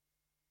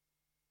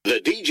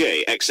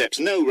DJ accepts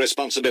no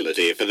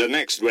responsibility for the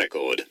next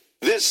record.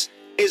 This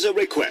is a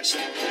request.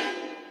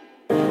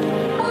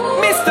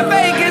 Mr.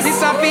 Vegas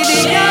is a for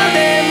the girl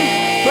them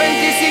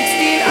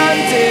 2016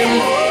 anthem.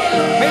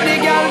 Make the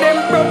girl them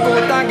broke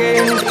out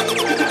again.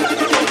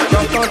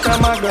 Broke out a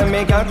muggle,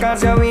 make girl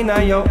cause you win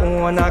your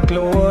own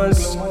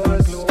clothes.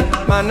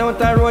 Man out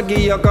the road give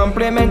you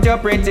compliment, you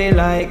pretty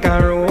like a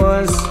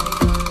rose.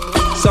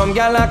 Some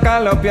gal a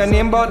call up your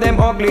name, but them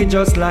ugly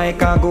just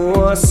like a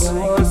ghost.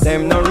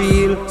 Them no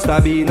real,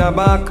 stab in the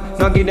back,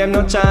 no give them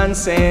no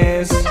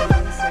chances.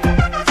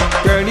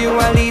 Girl, you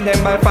a lead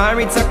them by far,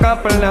 it's a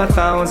couple of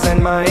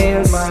 1,000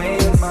 miles.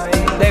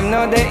 Them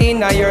know they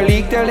inna your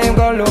league, tell them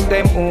go look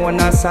them own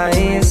a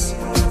size.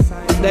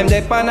 Them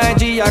dey pan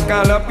IG, I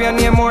call up your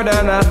name more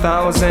than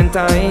 1,000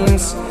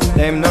 times.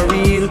 Them no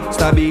real,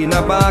 stab in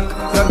the back,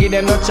 no give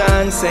them no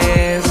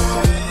chances.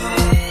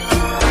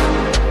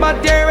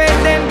 But you're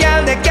with them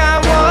gal, they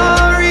can't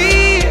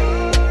worry.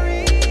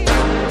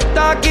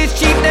 Talk is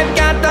cheap, them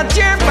can't touch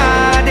your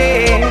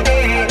body.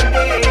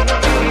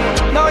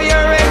 Now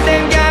you're with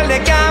them gal, they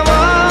can't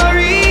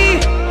worry.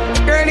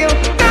 Girl, you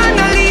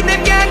gonna leave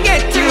them, can't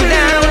get you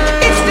down.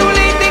 It's too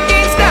late, they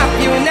can't stop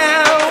you now.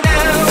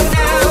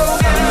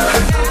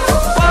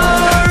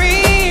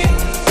 Worry.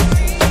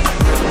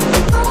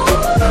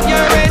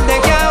 You're with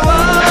them, can't worry.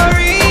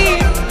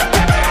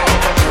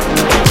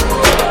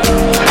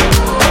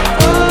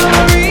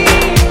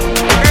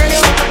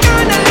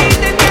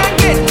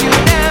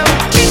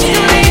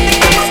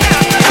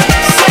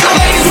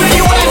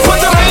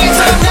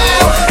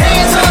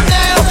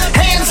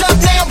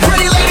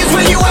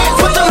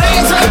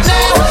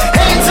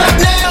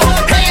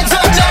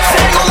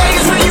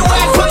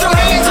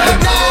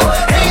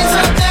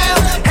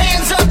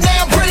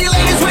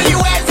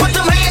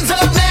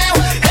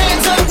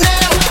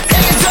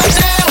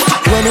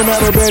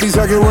 Out of baddies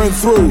I can run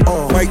through.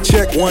 Mic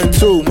check 1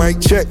 2,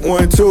 mic check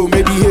 1 2.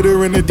 Maybe hit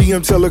her in the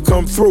DM, tell her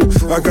come through.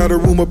 I got a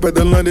room up at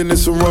the London,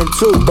 it's a rum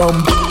too.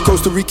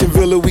 Costa Rican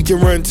villa we can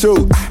run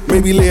too.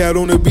 Maybe lay out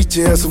on the beach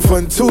and have some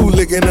fun too.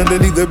 Licking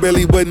underneath the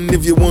belly button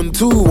if you want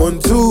to. 1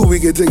 2, we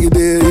can take it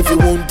there if you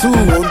want to.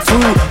 1 2,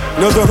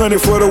 another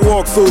 100 for the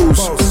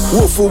walkthroughs.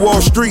 Wolf of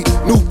Wall Street,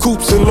 new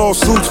coupes and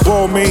lawsuits.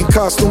 Ball main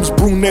costumes,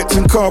 brunettes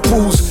and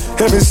carpools.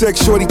 Having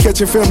sex, shorty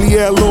catching family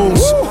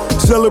heirlooms.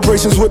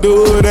 Celebrations with the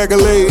hood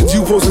accolades.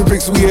 You posting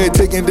pics we had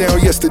taken down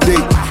yesterday.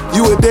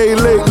 You a day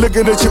late,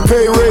 looking at your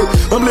pay rate.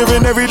 I'm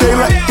living every day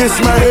like it's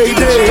my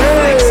heyday.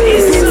 Hey.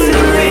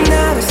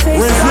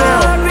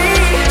 Renzel,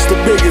 it's the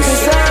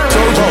biggest.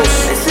 Tobos,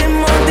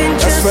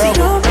 that's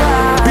forever.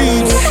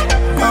 Beats,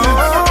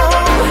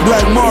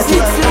 Black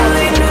Market,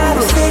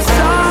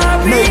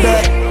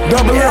 Maybach,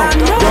 Double M,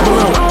 Double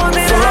M,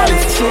 for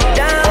life.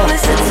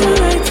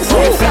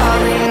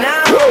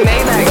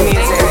 Maybach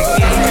music.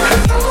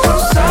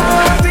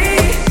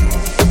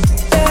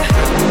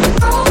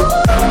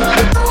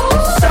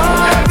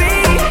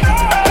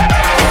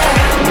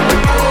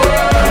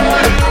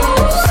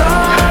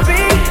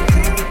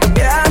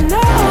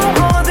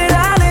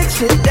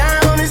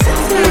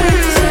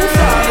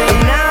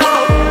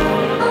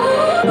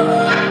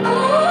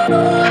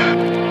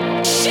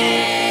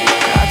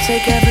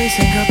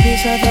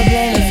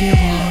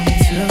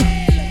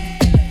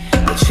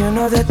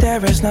 That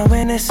there is no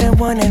innocent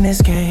one in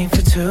this game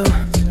for two.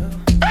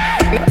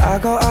 I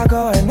go,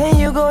 and then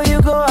you go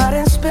out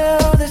and spill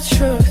the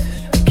truth.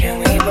 Can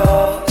we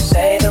both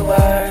say the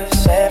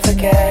words and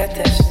forget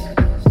this?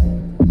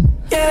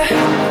 Yeah,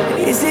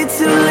 is it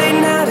too late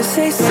now to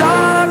say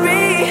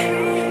sorry?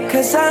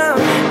 Cause I'm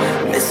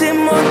missing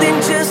more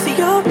than just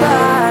your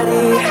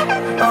body.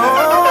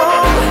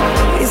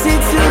 Oh, is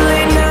it too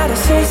late now to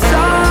say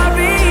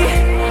sorry?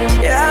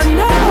 Yeah, I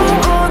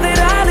know that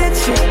I let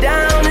you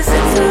down. Is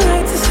it too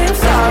late to say I'm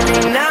sorry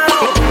now?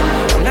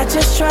 I'm not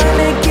just trying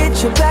to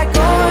get you back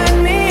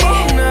on me.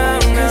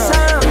 Cause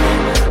I'm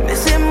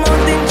missing more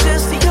than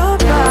just your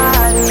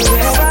body.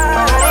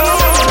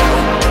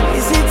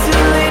 Is it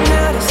too late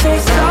now to say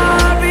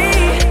sorry?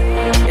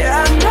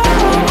 Yeah, I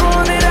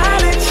know that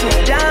I let you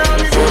down.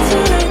 Is it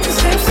too late to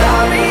say I'm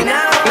sorry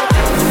now?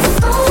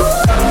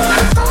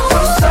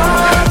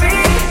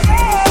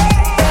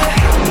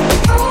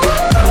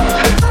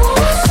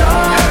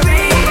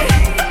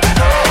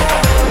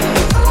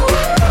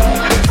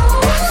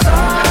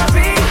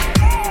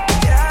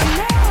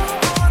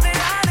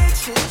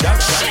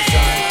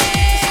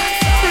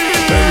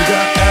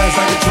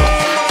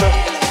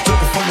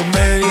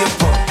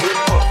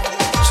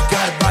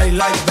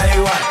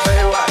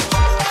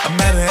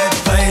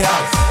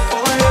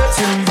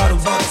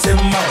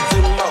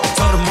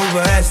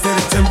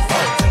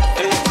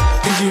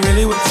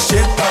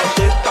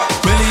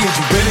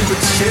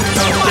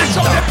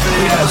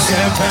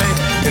 Champagne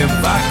and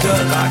vodka,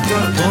 locked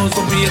up. Goons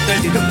for me if they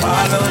need a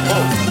bottle.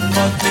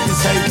 Fuck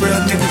niggas, hate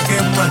real niggas,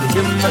 get money.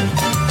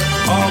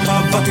 All my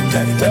fucking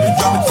day. Let me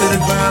drop it to the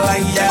ground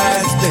like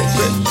yes, bitch.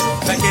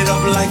 Back it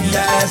up like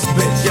yes,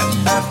 bitch. Yep,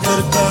 after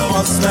the club,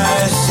 I'll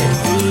smash it.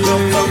 Go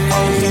fuck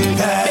phones and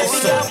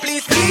pass it.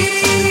 Please,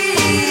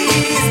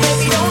 please,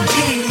 baby, don't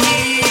leave.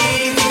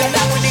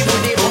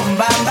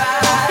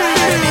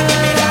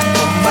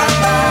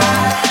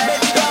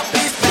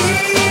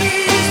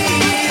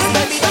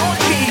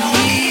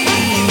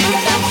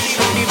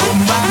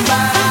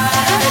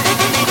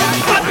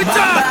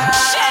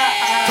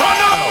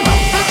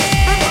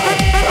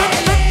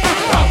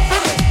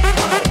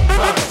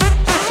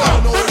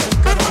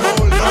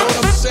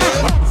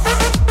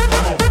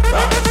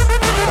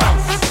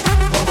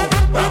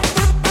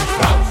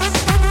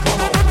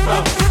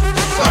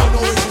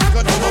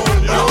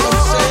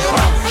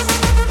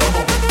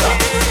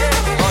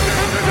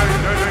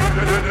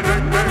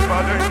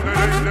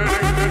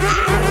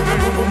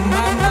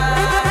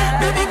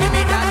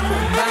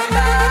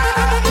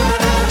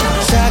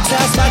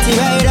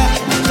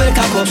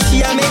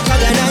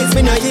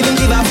 no even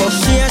give a fuck.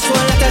 She a show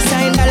a lot of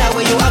sign dollar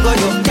where you a go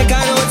do. Take her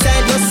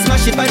outside, just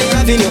smash it on the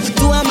avenue.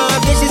 Two of my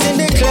bitches in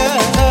the club.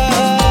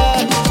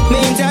 Me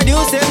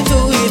introduce them to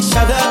each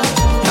other.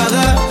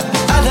 Other.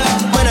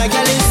 When a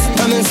girl is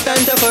coming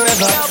stand up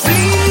forever.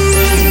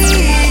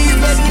 Please,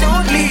 baby,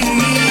 don't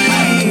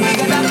leave. I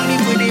got that money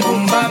for the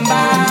boom bam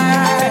bam.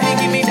 Baby,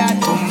 give me that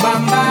boom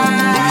bam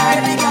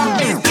bam. Baby, girl,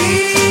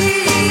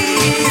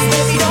 please,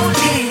 baby, don't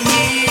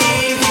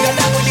leave. I got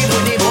that money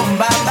for the boom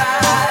bam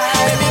bam.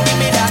 Baby, give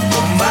me that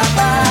boom bam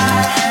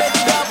bam. Baby,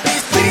 girl,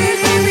 please,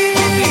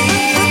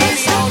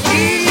 baby, don't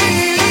leave.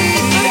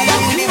 I got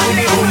that money for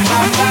the boom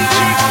bam bam.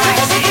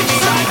 Baby, give me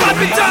that boom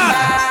bam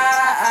bam.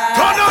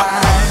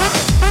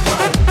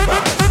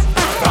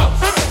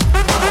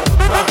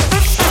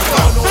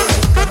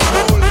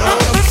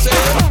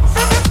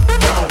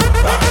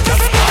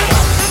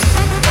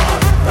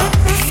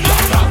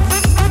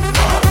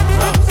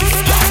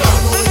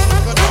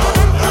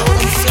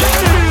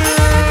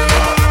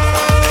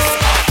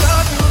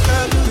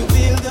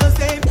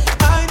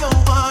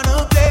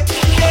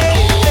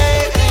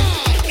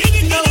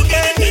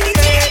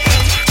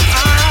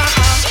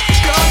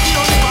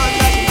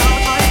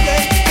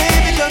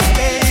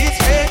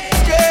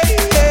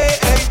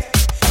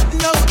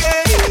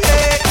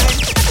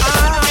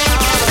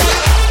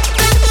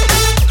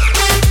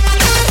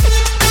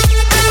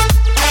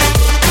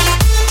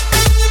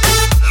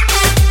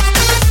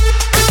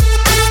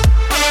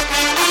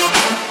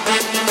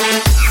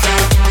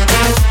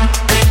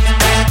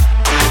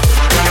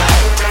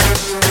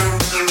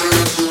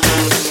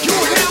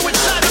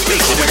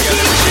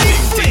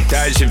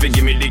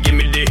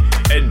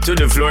 To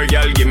the floor,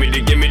 girl, give me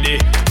the.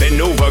 Bend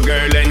over,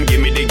 girl, and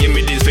give me the.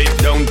 Spit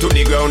down to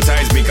the ground,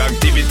 seismic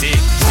activity.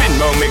 Spin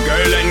round me,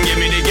 girl, and give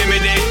me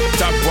the.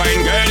 Top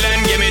wine, girl,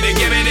 and give me the.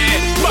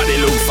 Body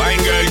look fine,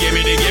 girl, give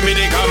me the.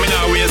 Coming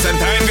out, waste some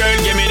time, girl,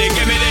 give me the.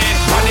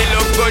 Body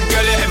look good,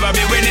 girl, you ever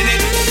be winning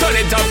it. Turn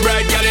it up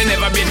right, girl, you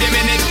never be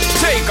dimming it.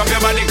 Shake up your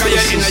body, cause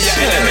you're in your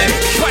element.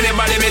 When your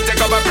body, me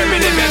take up a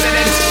permanent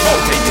residence.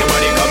 Rotate your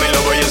body, come in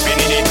over, you're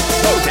spinning it.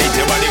 Rotate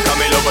your body,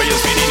 come in over, you're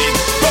spinning it.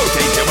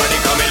 Rotate your body,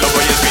 come in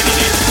over, you're spinning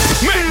it.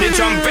 Make the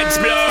trumpets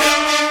blow.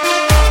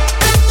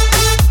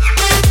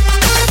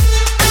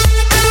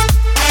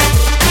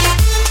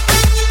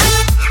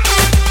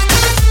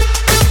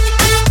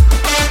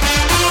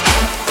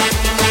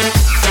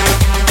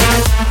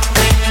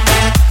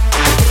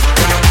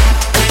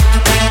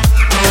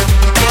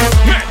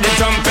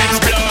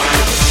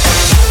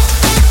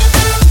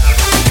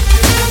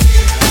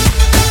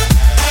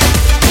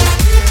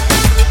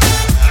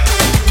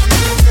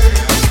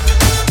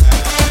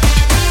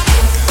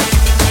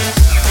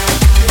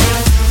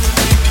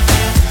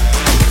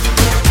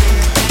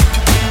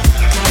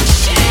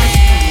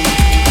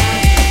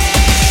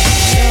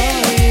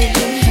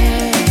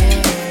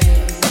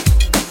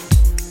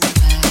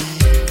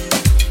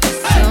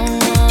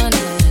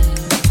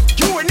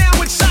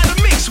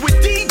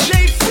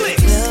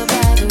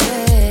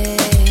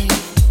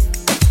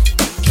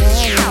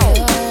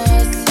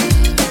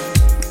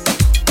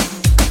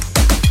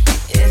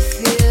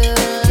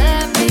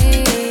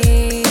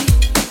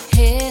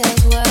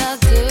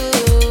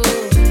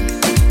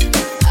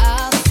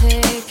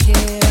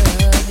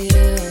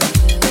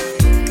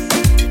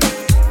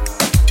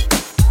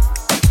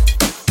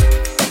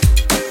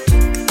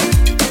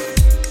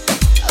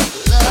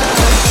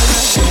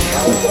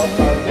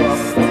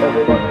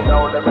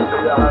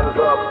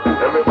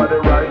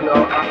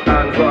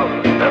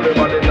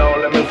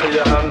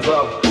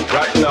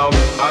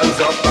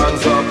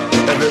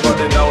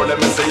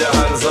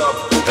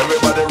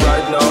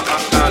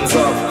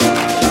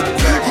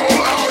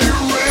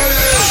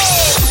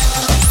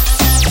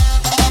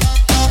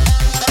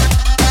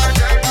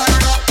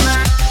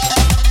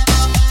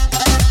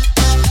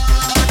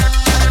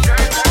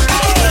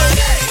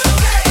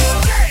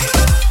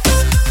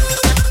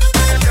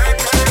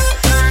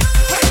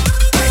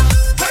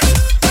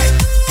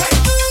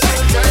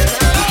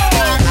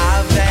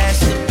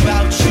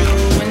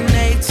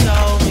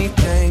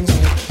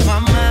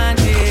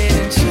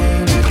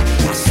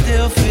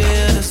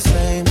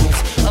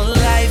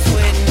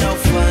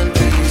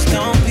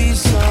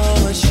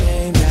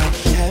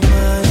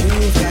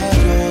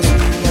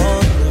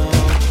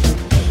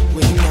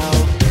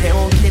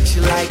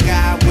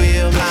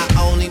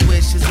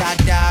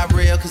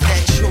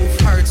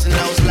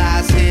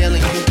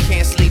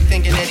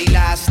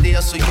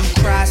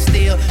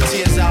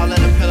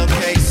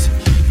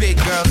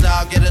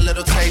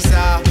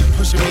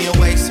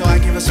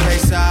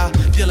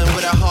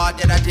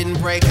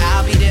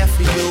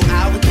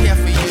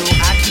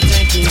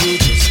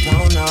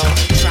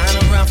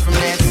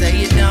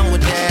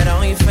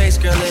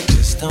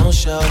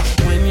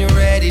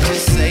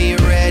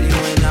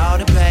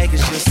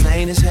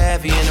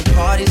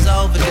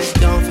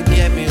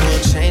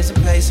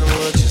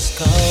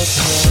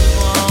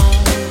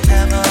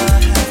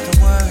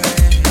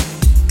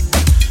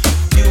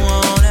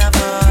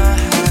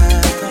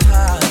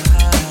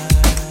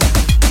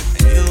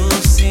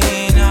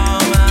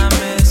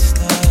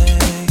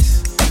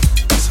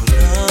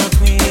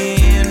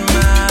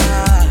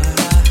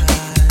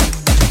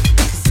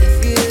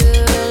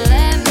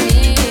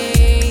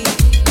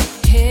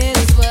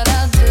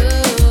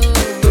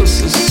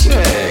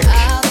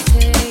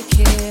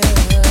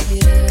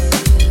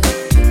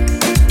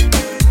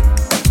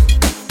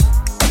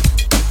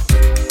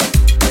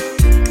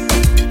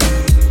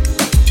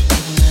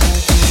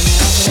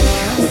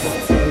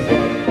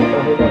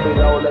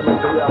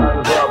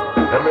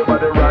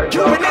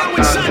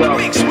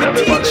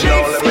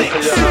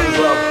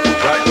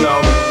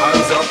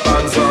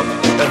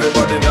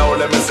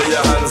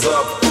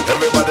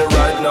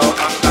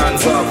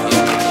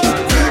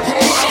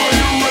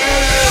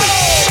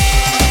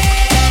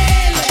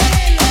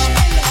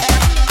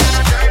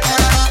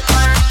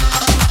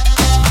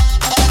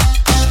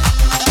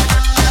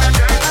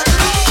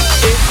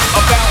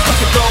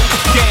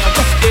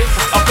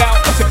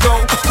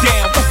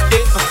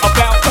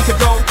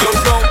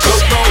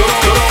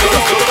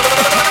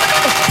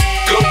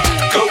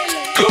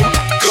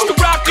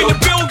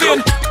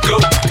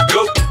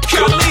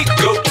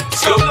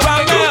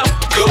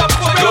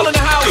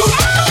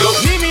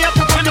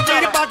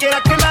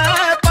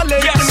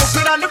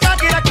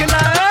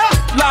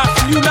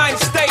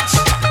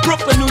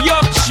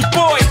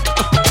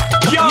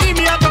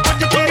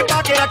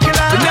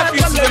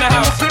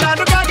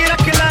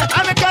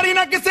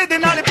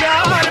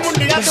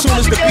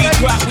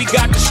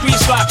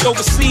 Worked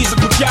overseas, a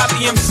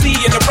Punjabi MC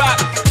in the rock.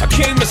 I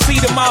came to see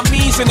the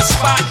mommies in the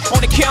spot. On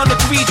the count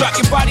of 3, drop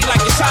your body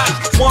like it's hot.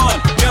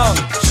 1, young,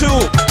 2,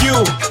 you.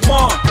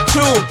 1, 2,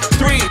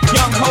 3,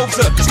 young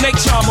Hoser. Snake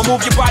charmer,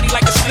 move your body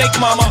like a snake,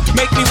 mama.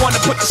 Make me wanna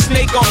put the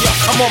snake on ya.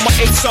 I'm on my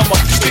 8th summer,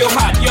 still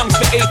hot, young's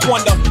the 8th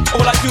wonder.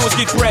 All I do is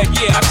get bread,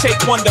 yeah, I take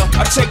wonder.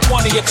 I take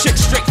one of your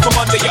chicks straight from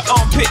under your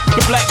armpit.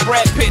 The black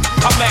Brad Pitt,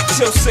 I'm at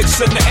till 6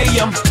 in the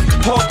AM.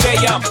 All day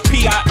I'm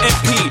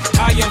P-I-M-P.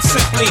 I am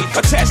simply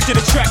attached to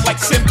the track like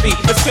simply.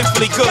 The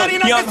simply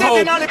good, young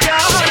Ho.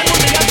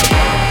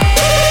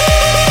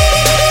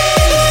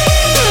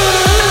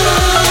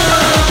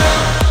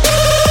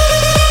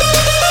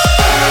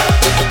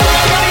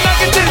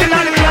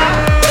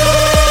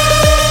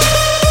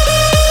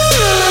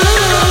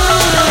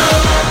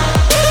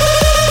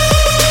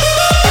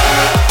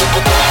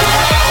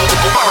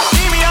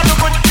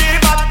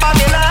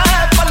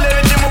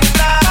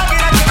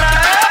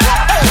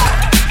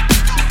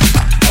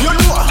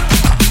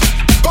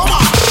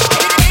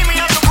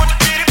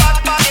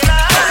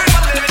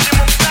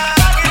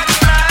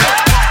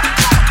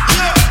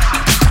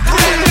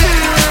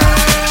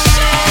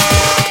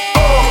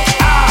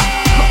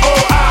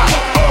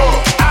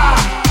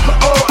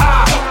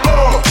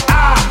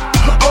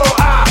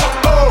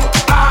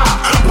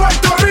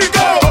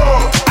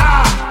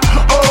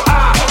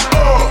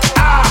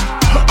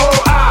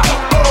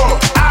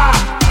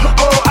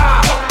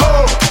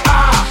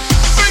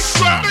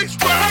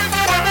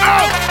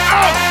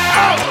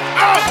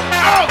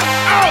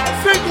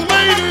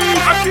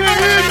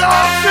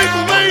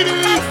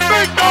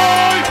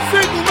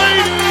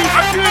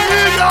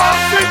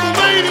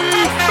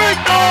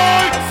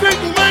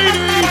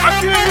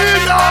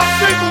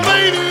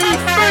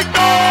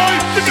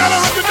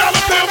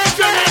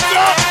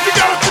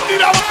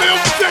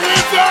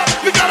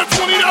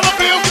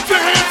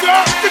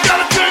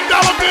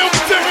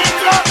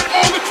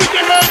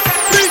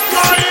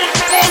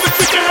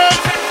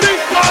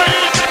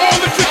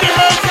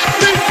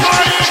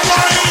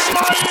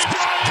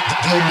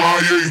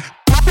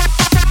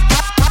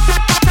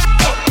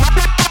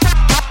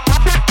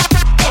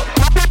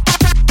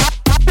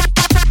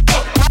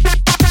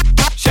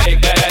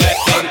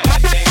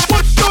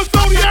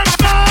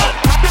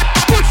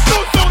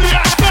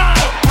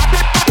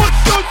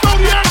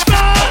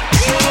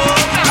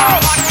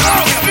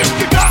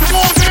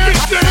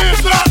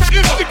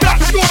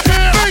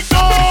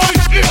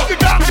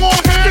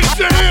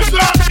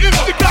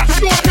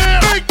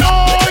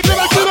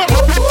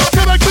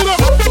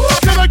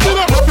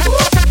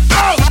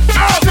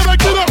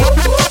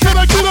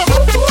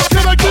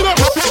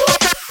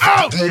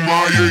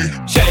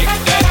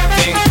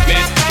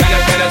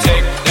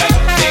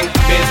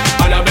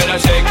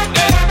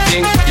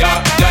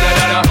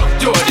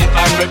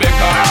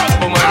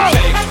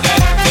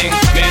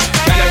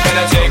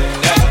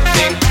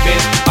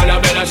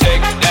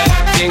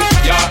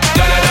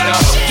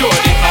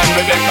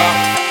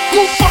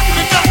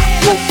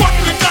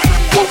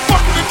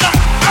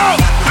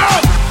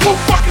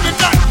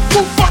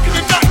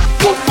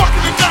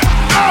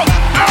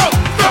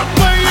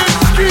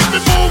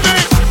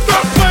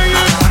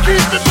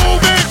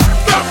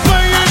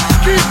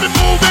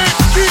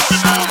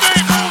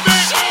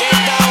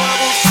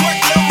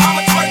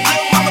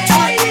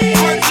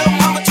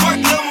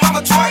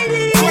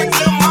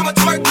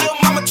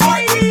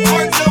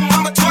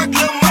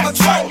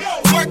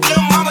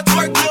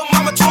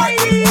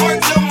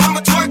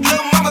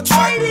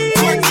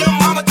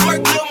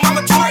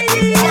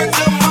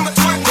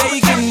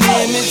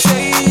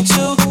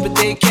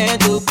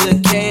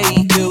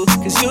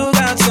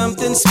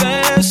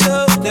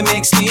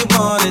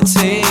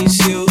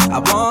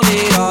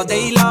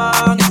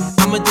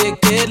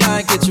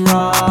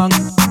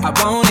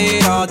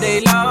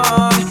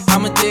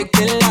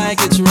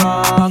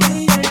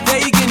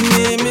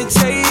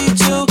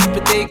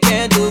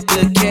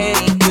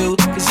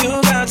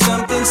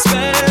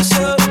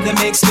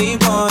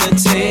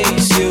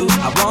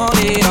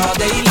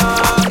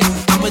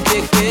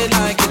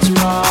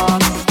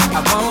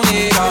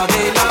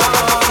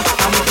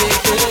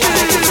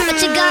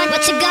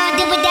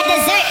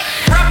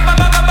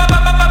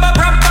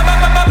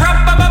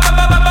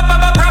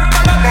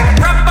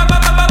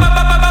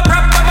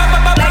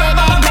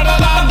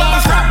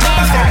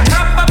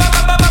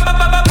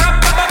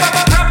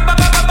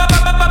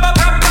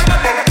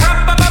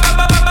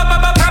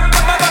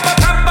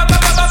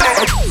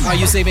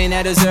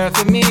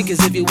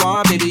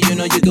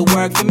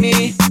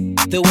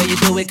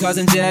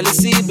 Causing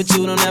jealousy, but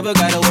you don't ever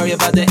gotta worry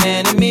about the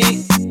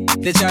enemy.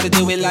 They try to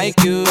do it like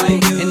you,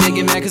 and they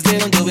get mad cause they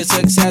don't do it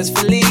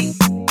successfully.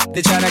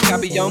 They try to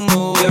copy your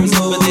moves,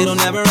 but they don't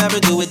ever ever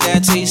do it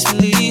that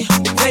tastefully.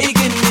 They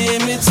can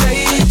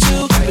imitate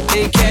you, but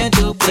they can't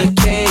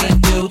duplicate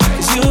you.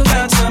 Cause you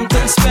got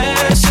something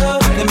special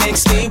that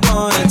makes me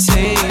wanna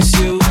taste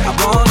you. I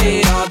want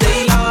it all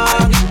day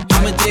long,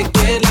 I'm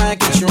addicted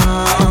like a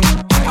drug.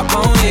 I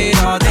want it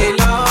all day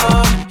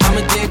long, I'm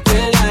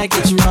addicted like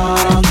it's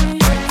wrong.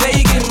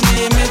 They can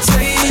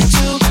imitate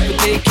you, but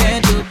they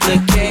can't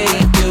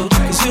duplicate you.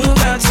 Cause you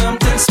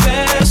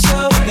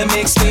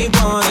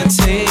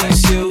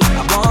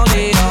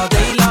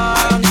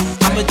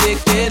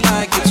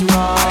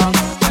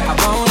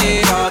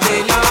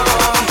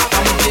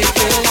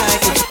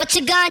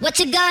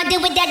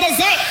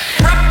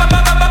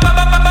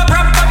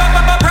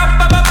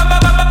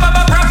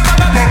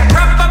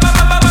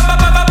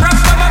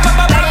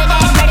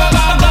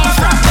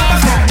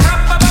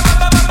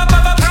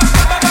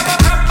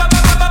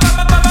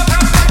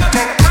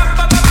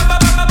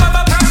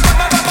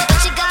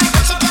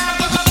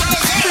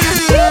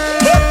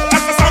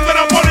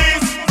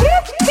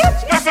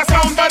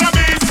sound of the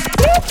beast.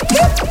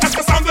 That's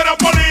the sound of the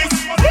police.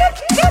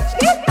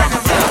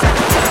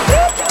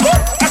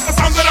 That's the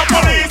sound of the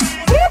police.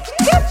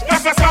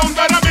 That's the sound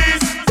of the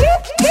beast.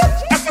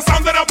 That's the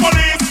sound of the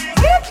police.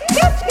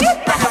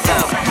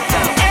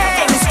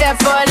 Hey, Mr.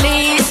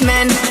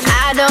 Policeman,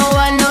 I don't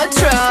want no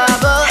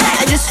trouble.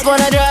 I just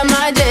wanna drop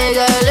my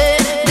jiggle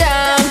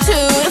down to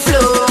the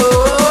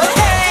floor.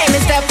 Hey,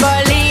 Mr.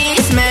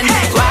 Policeman,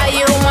 why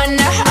you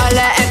wanna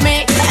holler at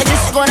me? I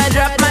just wanna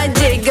drop my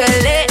jiggle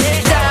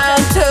down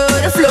to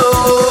the floor.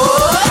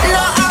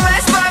 No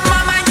arrest, but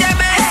my mind your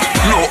best.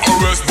 No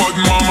arrest, but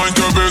my mind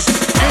your best.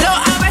 No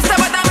arrest,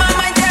 but my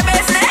mind your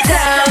business.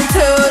 Down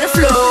to the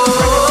floor.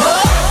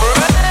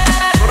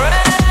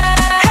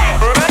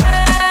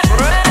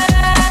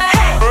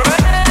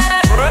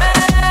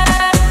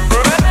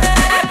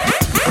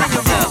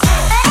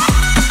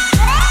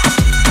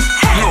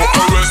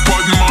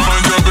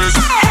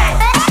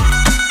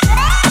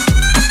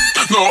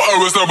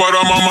 But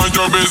I'm on mind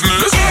your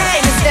business. Hey,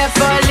 Mr.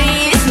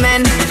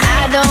 Policeman,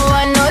 I don't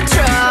want no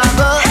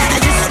trouble. I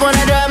just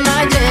wanna drop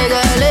my jiggle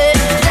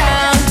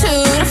down to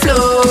the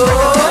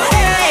floor.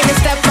 Hey,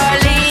 Mr.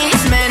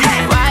 Policeman,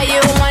 why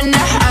you wanna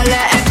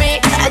holler at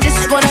me? I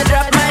just wanna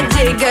drop my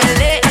jiggle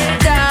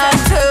down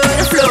to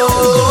the floor.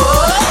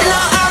 No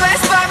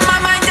arrest, but my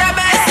mind your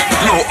best.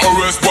 No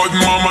arrest, but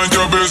my mind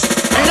your best.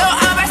 No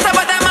arrest,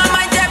 but my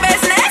mind your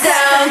business.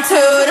 Down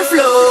to the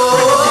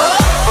floor.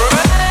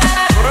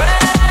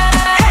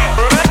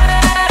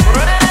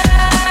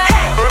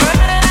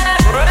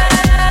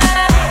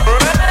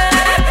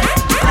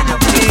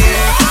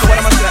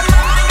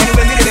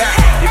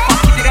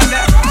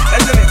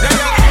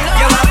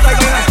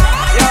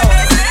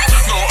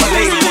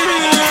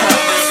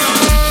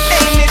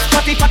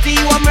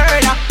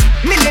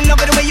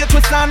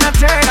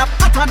 Turn up,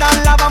 hotter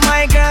than lava,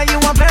 my girl,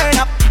 you a burn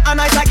up. And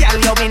I like girl,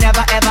 you me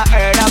never ever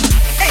heard of.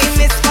 Hey,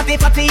 Miss Fatty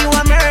Fatty, you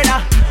a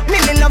murder. Me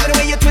love the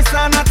way you twist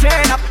and a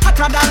turn up.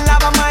 Hotter than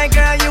lava, my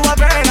girl, you a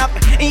burn up.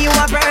 You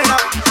a burn up.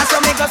 And so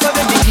make us so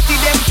the bitty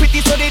them pretty,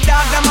 so the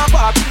dog them a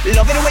bark.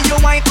 Love it the way you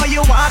whine or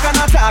you walk and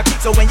attack.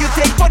 So when you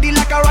take body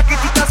like a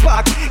rocket, it a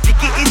spark.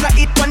 Dicky is a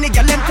hit when the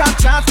girl them talk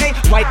chance. Say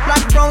white,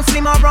 black, brown,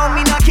 slim or brown,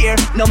 me not care.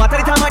 No matter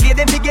the time of day,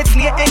 them fi get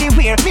slay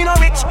anywhere. Me no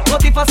rich,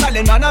 but if a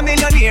silent man a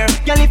millionaire.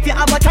 Girl, if you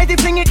have a try to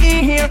bring it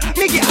in here,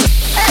 me girl.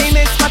 Hey,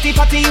 Miss Fatty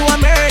Fatty, you a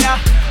murder.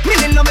 Me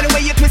love the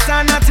way you twist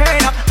and a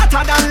turn up.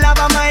 Hotter than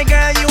lava, my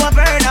girl, you a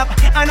burn up.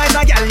 And I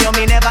a girl, you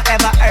me never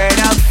ever heard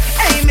of.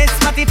 Hey, Miss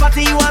Fatty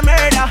Fatty, you a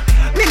murder.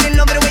 Me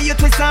love the way you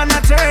twist and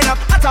a turn up.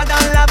 Hotter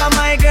than lava,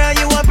 my girl,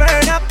 you a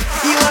burn up.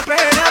 You a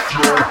burn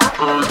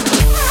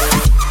up.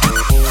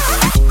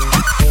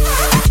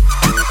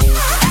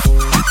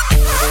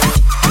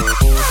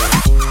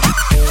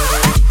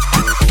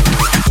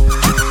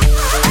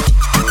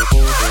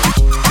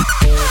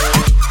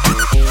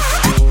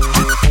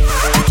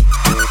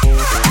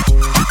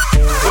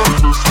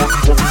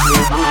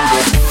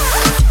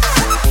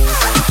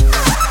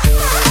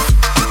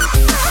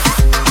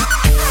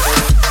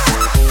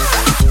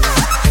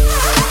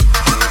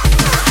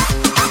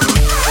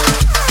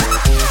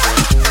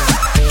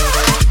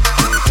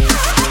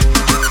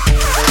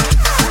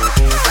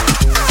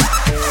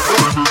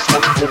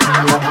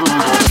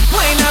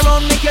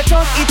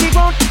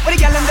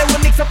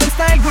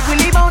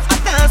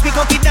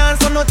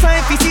 No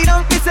time to sit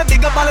down. It's a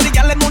big up all of the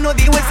gal who know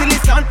the way silly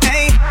stunt.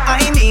 Hey,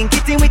 I mean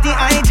kitty with the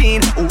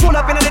hygiene. Roll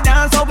up in the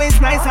dance, always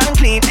nice and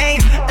clean. Hey,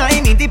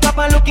 I mean the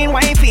papa looking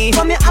wifey.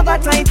 From the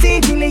other tighty,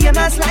 Julian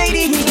and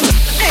sliding.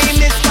 Hey,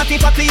 Miss Fatty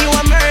Fatty, you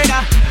a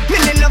murder.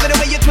 Really love the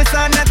way you twist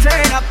and a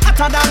turn up.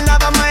 Hotter than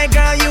lava, my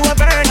girl, you a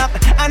burn up.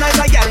 And I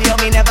a gal you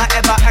me never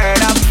ever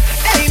heard of.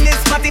 Hey, Miss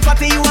Fatty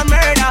Fatty, you a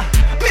murder.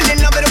 Really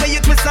love the way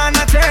you twist and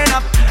a turn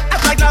up.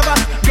 Act like lava,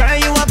 girl,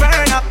 you a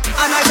burn up.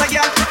 And I a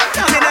gal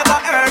you me never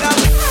heard of.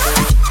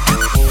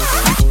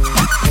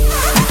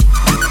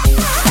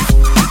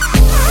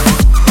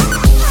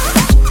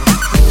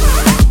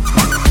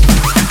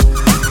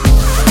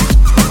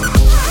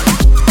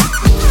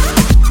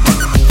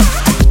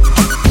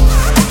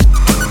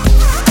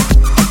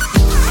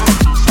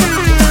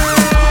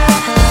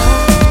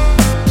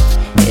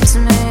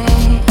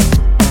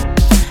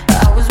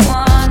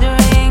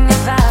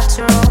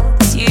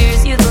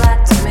 Years you'd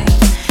like to me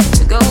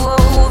to go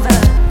over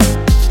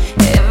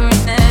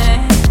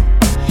everything.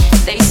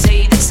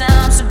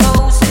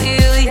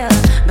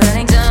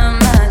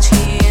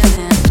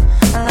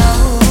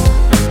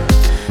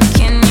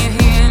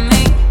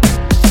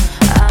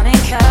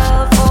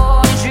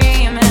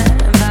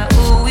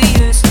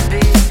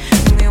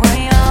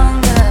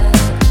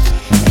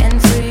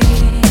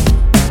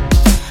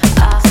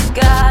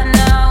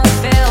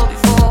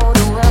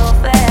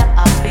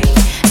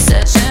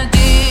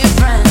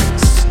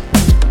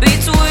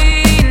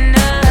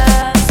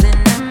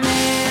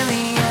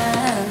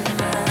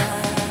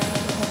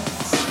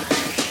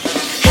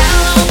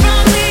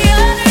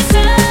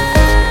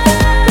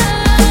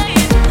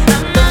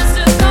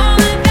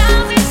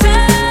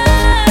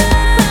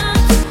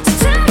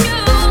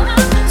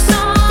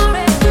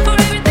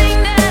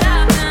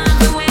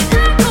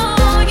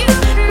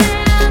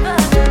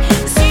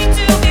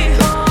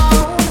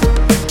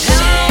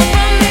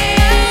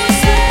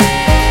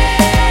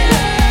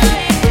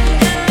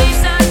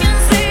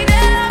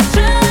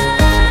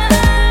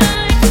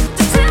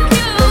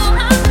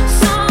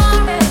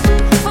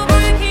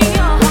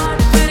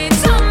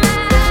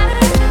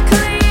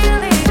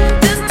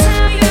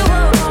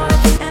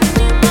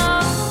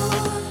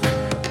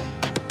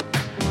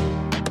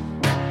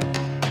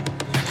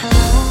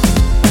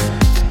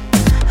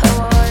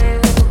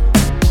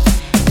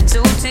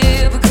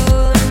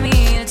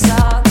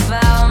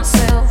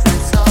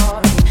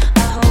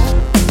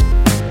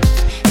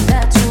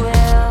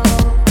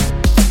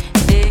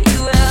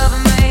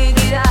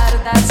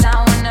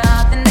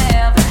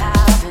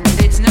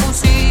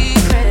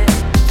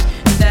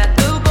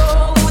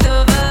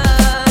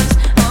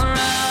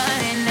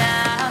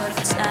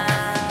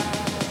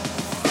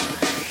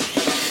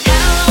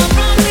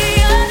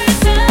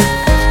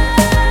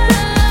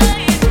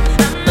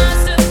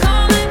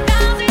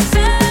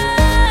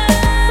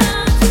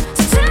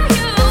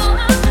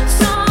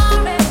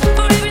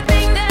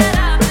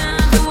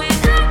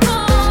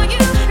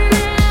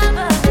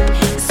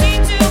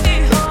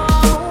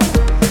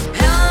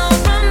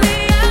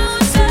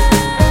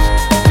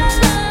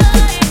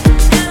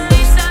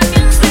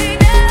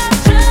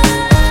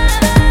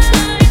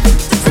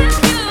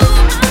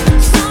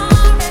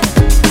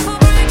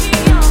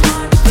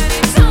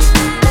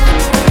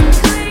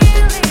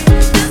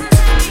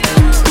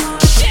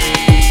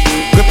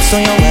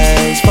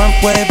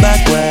 way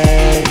back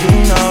way. You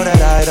know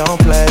that I don't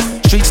play.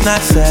 Streets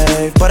not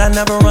safe, but I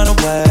never run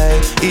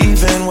away,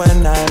 even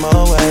when I'm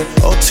away.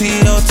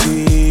 OT,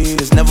 OT,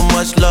 there's never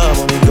much love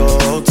when we go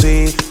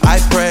OT. I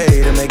pray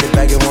to make it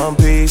back in one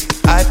piece.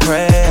 I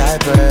pray, I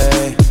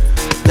pray.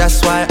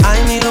 That's why I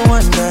need a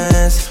one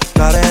dance.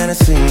 Got a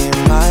Hennessy in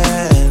my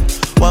hand.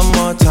 One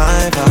more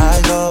time before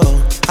I go.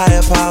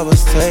 Higher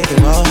powers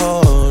taking a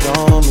hold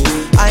on me.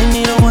 I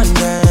need a one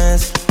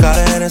dance. Got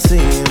a Hennessy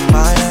in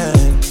my hand.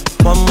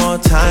 One more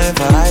time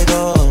before I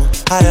go.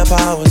 Higher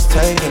powers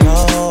taking a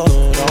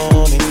hold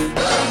on me.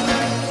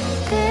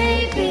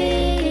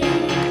 Baby,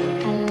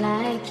 I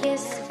like your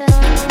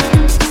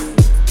style.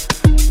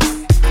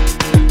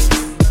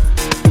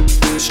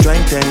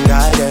 Strength and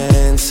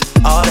guidance,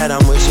 all that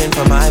I'm wishing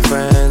for my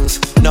friends.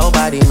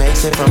 Nobody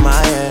makes it from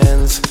my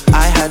ends.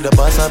 I had to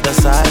bust up the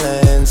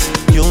silence.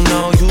 You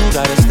know you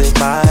gotta stick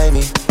by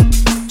me.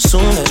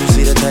 Soon as you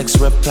see the text,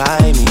 reply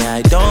me.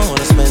 I don't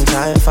wanna spend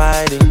time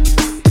fighting.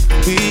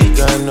 We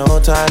got no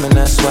time and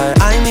that's why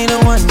I need a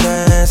one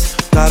dance.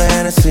 Got a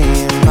Hennessy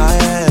in my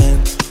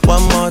hand.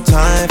 One more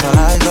time before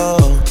I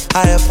go.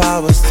 Higher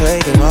powers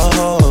taking a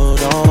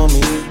hold on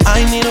me.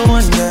 I need a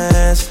one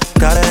dance.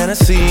 Got a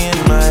Hennessy in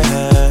my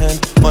hand.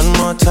 One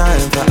more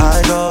time before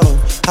I go.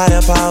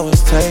 Higher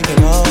powers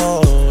taking a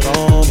hold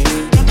on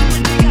me.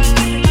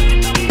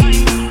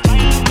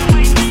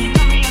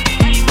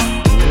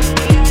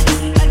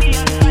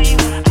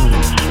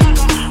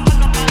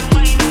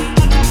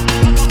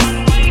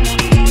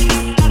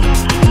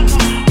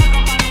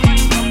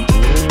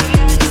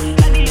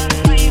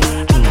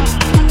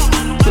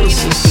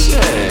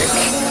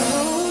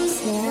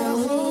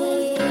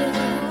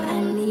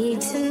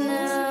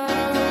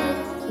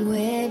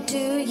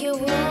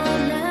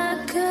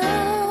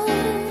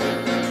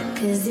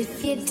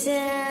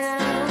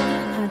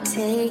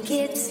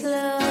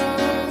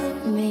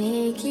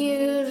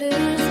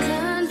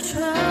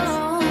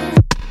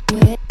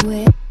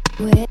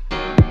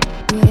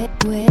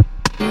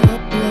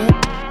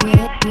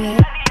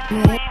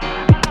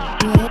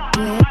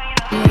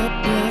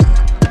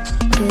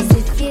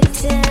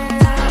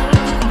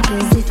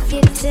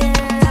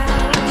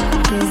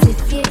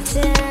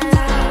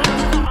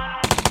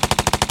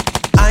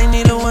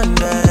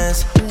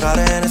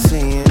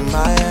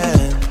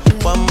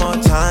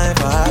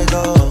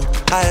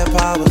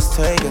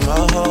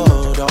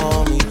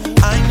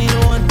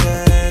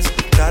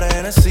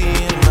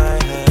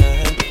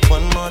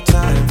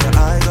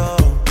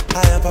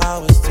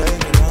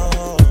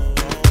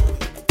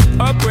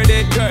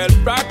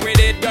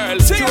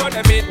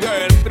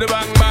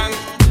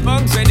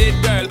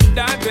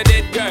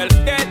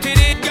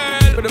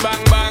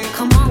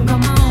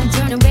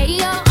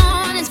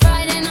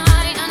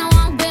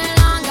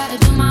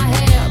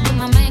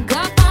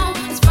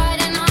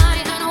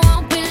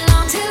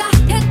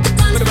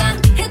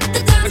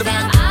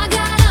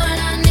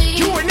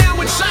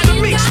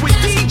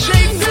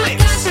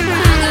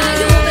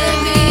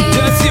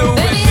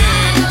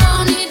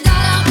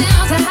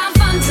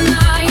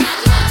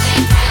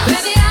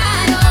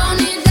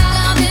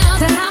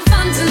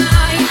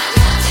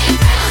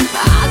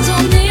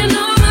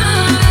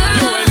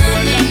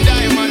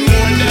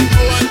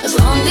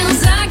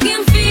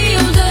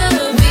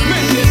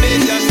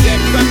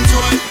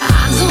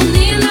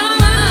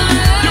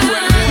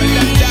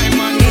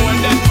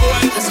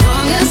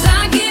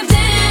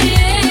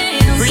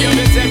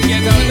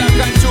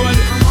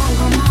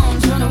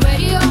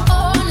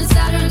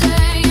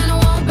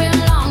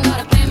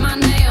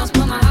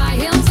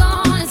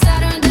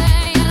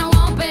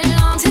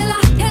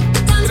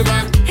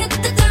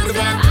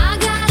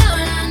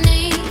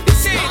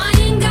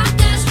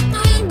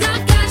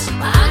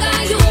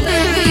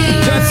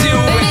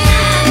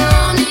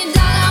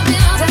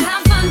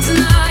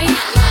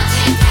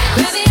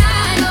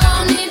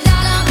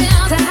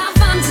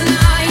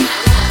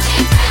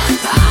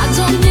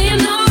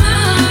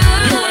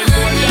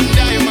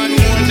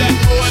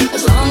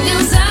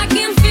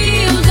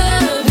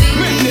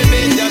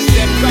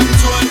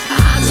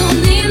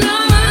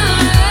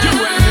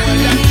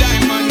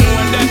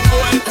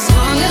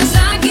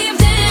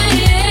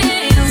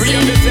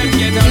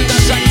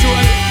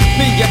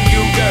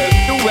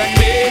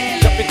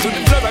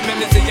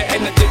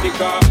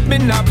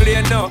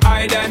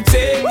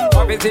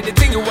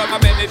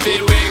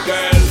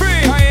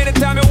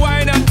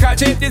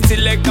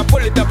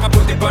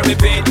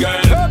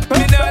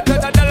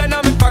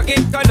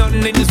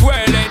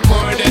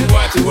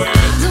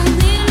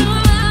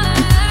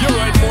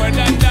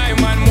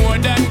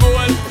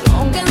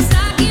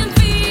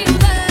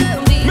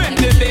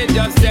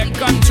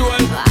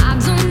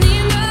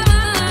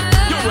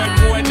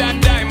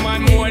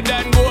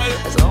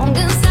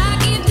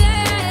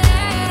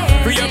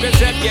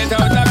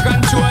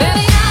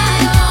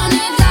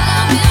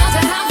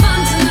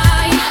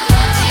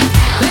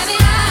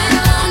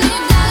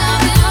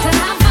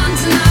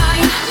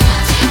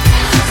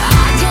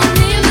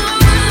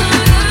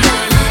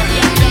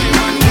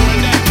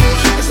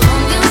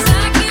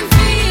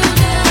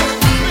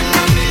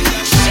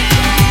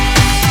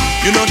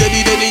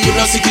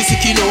 no sicky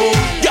sicky no.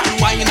 Girl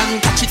wine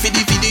and catch it for the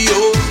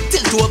video.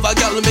 Tilt over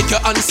girl make your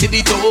hand see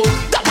the toe.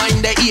 That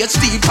mind the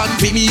HD pan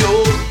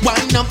Vimeo.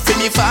 Wine up for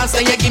me fast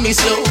and you give me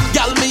slow.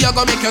 Girl me you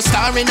go make you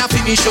star in a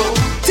finish show.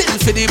 Tilt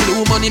for the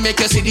blue money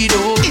make you see the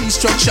dough.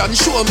 Instruction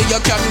show me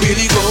you can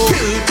really go.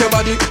 Tilt your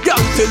body,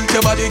 girl tilt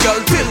your body, girl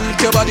tilt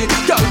your body,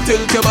 girl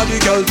tilt your body,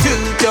 girl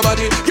tilt your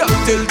body, girl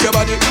tilt your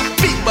body.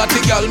 Big body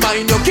girl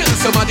mind you kill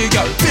somebody,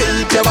 girl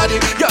tilt your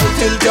body, girl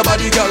tilt your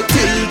body, girl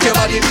tilt your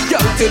body,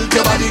 girl tilt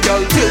your body,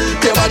 girl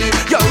tilt your body,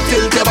 girl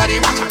tilt your body.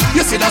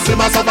 You see that slim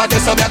as over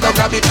there, so me go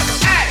grab it.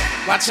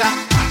 Watch out,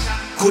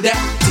 could that?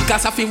 Tika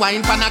safi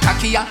wine pana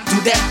kakia, do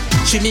that?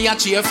 Shimmy a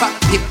cheer for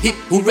hip hip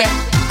hooray.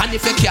 And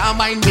if you can't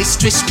mind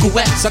mistress, go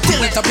away. So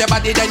tilt up your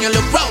body, then you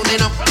look brown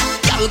enough.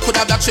 Girl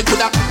coulda black, she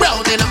coulda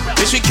brown enough.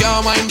 If she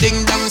can't mind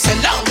ding dong, say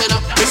loud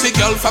enough. If she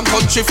girl from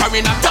country,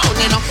 foreign a town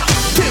enough.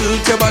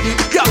 Tilt your body,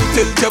 girl,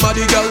 tilt your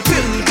body, girl,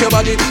 tilt your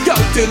body,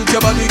 girl, tilt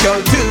your body, girl,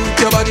 tilt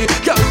your body,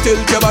 girl,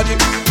 tilt your body.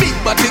 Big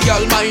body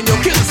girl, mind you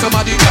kill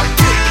somebody, girl,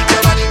 tilt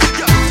your body,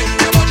 girl,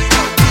 tilt your body,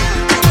 girl,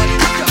 tilt your body,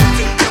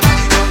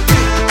 girl,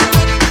 tilt your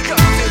body,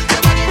 girl, tilt your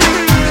body, girl,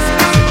 tilt your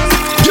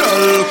body.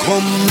 Girl,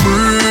 come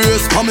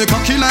brace, pa me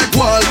cocky like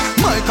wall.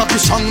 My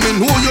cocky strong, me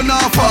know you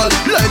not fall.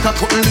 Like a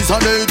cotton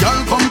lizard, girl,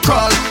 come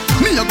crawl.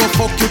 Me a go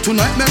fuck you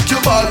tonight, make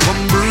you ball.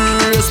 Come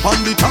brace, pan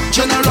the top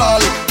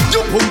general. You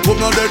pump up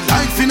now dead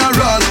like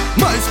funeral.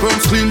 My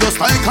sperm's clean just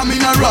like a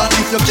mineral.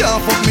 If you can't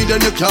fuck me,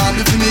 then you can't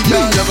live me,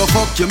 girl. Me a go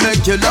fuck you,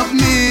 make you love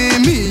me.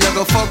 Me a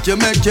go fuck you,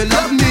 make you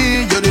love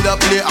me. You did a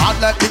play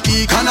hard like the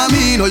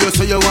economy. Now you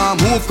say you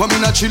want move, come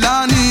in a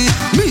Chilani.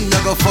 Me a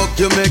go fuck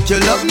you, make you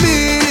love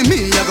me.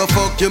 Me a go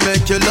fuck you,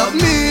 make you love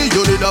me.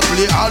 You did a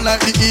play hard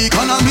like the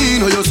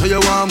economy. Now you say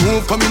you want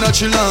move, come in a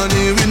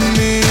Chilani with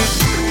me.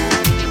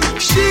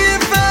 She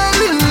fell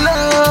in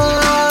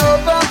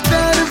love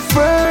after the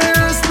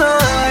first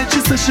night. She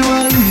said she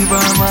wanna leave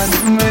her man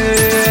with me.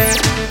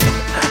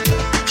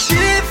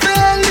 She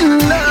fell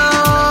in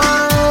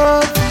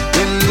love,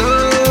 in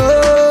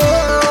love.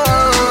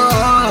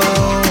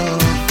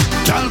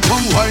 Girl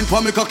come wine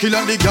for me cocky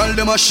like the girl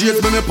dem a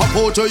shake. When me pop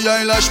out your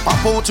eyelash,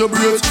 pop out your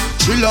braids.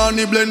 Chill on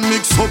the blend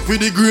mix up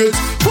with the grapes.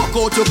 Fuck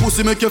out your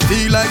pussy make you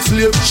feel like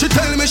slave. She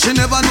tell me she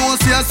never know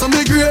see her some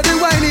great. The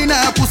wine in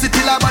her pussy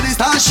till her body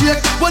start shake.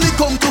 When it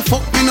come to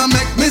fuck me no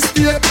make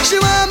mistake. She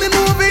want me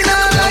moving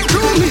on like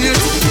roommate.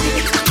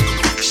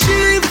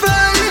 She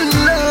fell in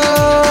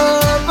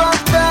love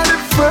after the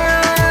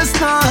first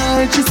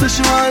night. She said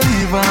she wanna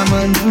leave her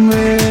man for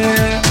me.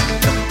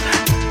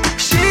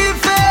 She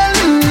fell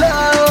in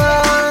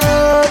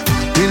love,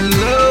 in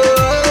love.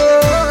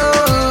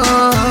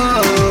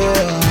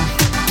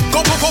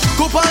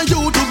 Cup on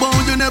you to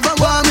bound, you never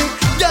want me.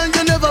 Girl,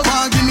 you never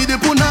want give me the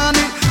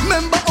punani.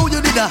 Remember how you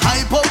did a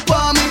hype up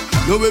for me.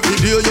 Now every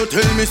day you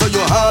tell me so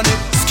you honey.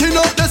 Skin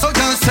up there so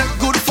can set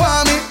good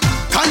for me.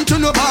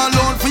 Continue ball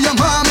out for your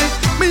mommy.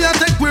 Me a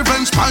take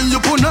revenge pan you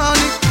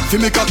punani. Fi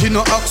me cocky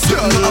no accept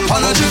no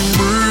apology.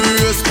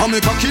 Embrace pa me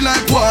cocky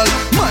like wall.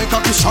 My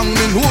cocky strong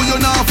me know you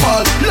not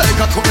fall.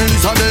 Like a cotton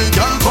lizard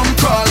girl come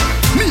crawl.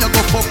 Me a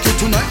go fuck you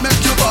tonight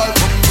make you ball.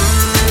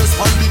 Embrace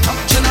pan the top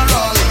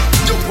general.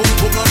 You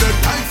pump up on the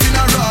tight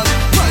funeral.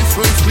 My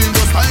friends clean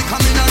just like a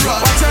mineral.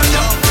 Watch out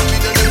now.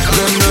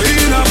 Them no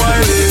inna my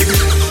leg.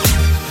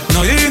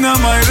 No inna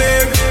my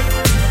leg.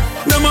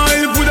 Them a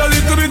help with a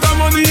little bit of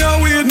money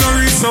and weed no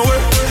reach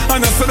nowhere.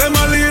 And I say them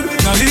a lead.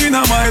 No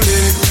inna my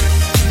leg.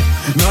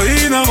 No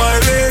inna my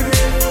leg.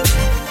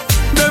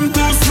 Them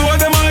too slow,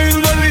 them a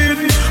invalid.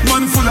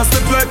 Man full of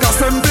step like a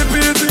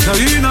centipede. No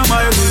inna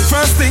my leg.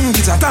 First thing,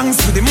 get a thanks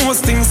for the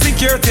most things.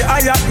 Security,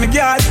 I at me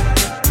guard.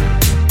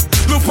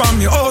 Look on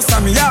me house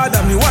and me yard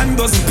and me 1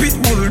 dozen pit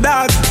bull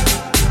dog.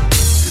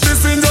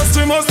 This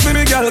industry must be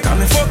me girl, cause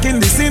me fucking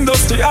this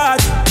industry hard.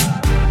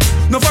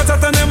 No fatter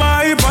than them a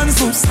hype and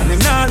soups, and them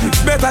nah live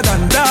better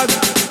than dog.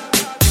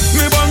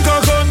 Me bank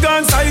account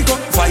gone psycho,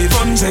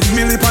 500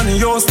 million on the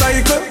your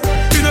cycle.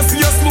 You know see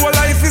your slow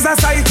life is a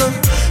cycle.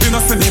 You know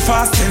see me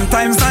fast 10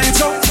 times night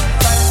show.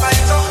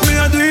 Me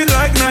a do it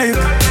like night.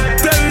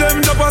 Tell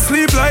them to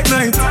sleep like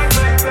night.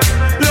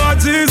 Lord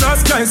Jesus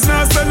Christ,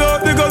 now stand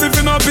out the God if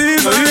you not be.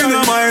 No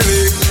inna my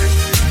leg.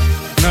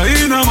 No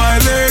inna my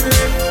leg.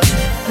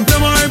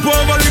 Them a hype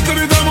over little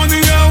bit of money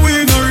and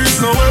we no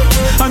reach nowhere.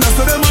 And I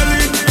say them a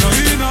lead. No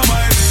inna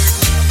my leg.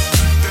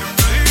 Them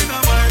no inna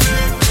my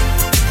leg.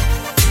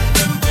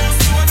 Them don't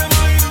slow them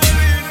a in the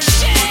lead.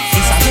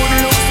 It's a good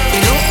look,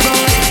 it look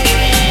good.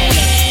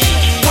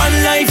 One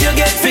life you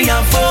get for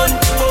your phone.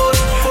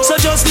 So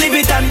just live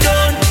it and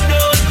done.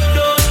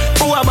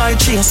 Who a buy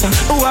chaser,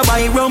 who a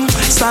buy rum.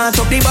 Start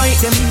up the bike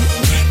them.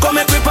 Come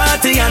make we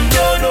party and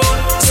done.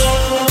 So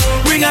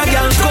bring a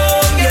girl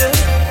come, yeah.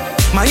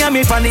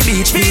 Miami from the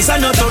beach, peace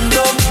and no done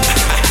dumb.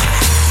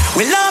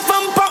 We laugh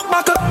and pop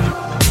back up.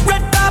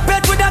 Red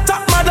carpet with a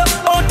top model.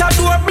 Out a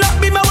door block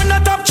me when a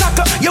top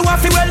chocker. You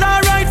have to well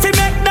alright fi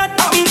make that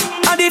happen.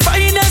 And the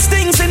finest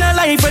things in a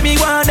life when me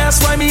want.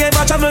 That's why me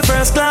ever travel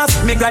first class.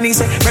 Me granny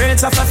say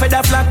birds of a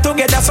feather flock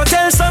together. So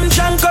tell some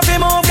junk of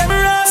him move them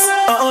rest.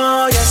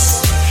 Oh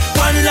yes.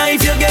 One life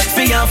you get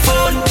for your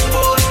phone,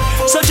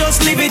 so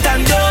just leave it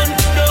and done.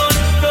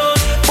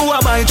 Who a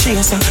buy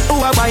chaser, who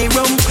a buy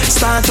rum?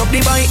 Start up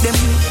the bike them.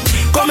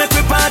 Come make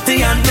we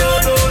party and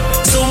run.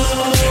 So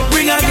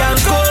bring a girl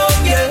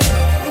come, yeah.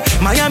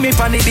 Miami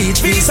on the beach,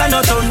 peace and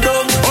not on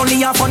down.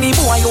 Only a funny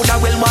boy who da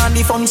well want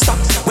the fun stop.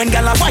 When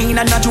gal a wine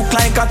and a juke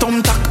like a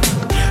thumbtack.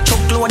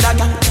 Chuck load a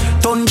gal,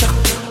 tonja.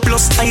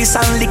 Plus ice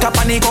and liquor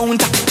on the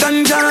counter.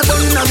 Ganja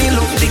done and me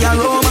look the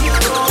aroma.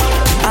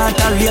 Heart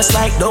a race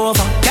like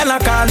Dover. Gal a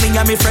call me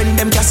and me friend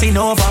them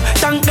Casanova.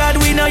 Thank God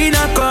we know in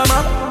a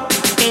coma.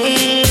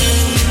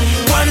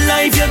 One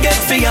life you get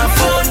for your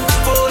phone,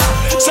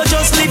 so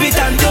just leave it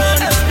and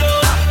done.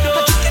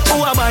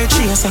 Who a buy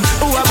chaser,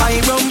 who a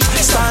buy rum?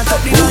 Start up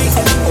the night.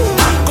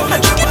 Come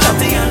and chuck it at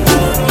the end.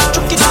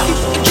 Chuck it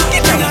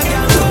bring a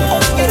girl.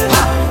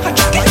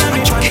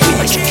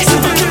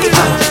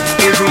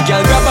 Every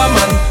girl grab a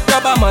man,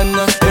 grab a man.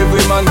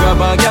 Every man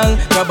grab a girl,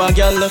 grab a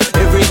girl.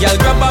 Every girl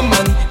grab a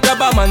man,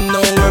 grab a man.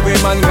 Now every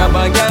man grab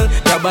a girl,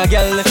 grab a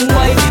girl.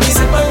 Why did the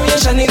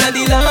separation in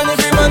the land?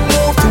 Every man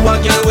move to a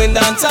girl when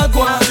dance a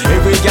go.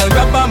 Every girl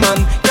grab a man,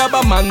 grab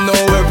a man.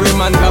 Now every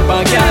man grab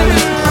a girl,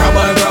 grab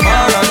a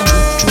run.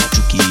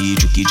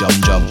 Chucky jam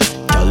jam.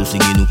 Girl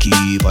flinging no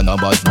keep on a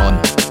bad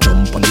man.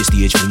 Jump on the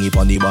stage, fling it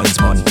on the bands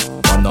man.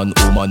 Man and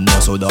woman, no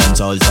so dance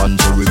all time.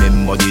 So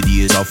remember the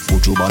days of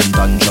Puchu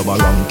Bantan. Shabba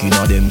ranking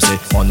of them say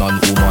man and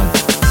woman.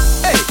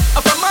 Hey,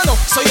 up a man up,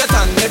 so you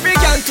turn. Every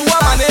girl to a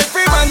man,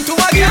 every man to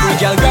a girl. Every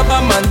girl grab a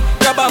man,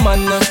 grab a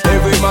man.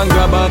 Every man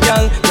grab a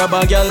girl, grab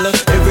a girl.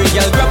 Every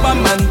girl grab a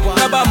man,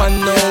 grab a man.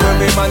 No,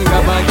 every man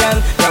grab a girl,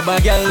 grab a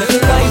girl.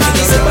 Why is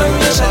the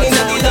separation in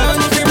the land?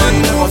 Every man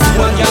move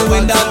to a girl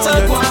when dance a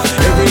go.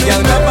 Every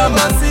girl grab a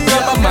man,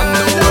 grab a man.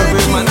 No,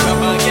 every man grab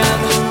a girl.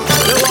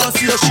 You want to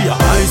see a she a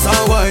ice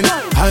and wine,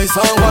 ice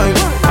and wine.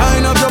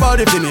 Wind up your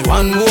body for me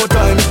one more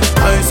time.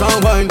 Ice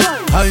and wine,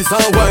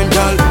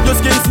 girl. Your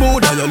skin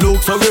smooth and your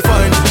look so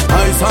refined.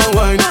 Ice and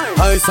wine,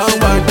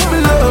 me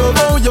love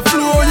how you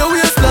flow your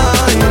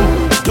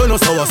waistline. You know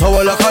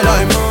sour like a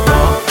lime.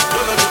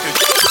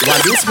 What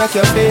this make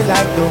you feel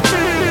like though?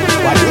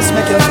 What this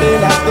make you feel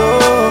like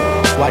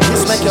though? What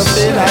this make you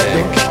feel like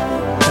though?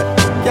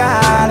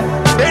 Girl,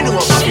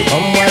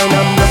 come wine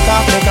and broke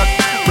off me cock,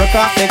 broke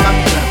off me cock,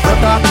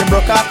 broke off me,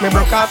 broke off me,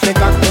 broke off me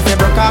cock. If you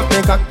broke off me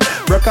cock,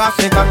 broke off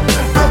me cock,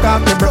 broke off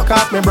me, broke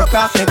off me, broke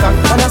off me cock.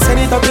 Wanna send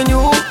it up in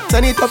you,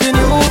 send it up in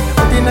you,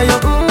 up in your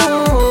come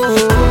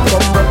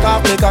broke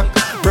off me cock,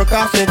 broke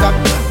off me cock,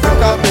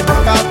 broke off me,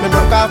 broke off me,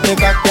 broke off me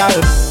cock, girl.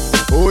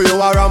 Who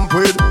you a ramp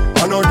with?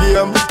 On a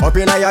game, up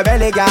in your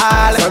belly,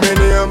 girl. Say me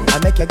name. I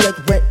make you get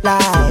wet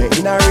like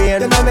in a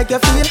rain. Then I make you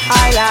feel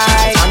high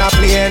like on a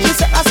plane. She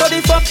say I saw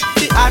the fuck,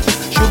 the act.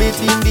 Should be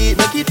team deep,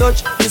 make it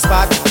touch the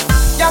spot.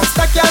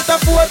 Youngster can't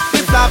afford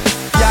the flap.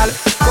 Girl,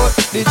 cut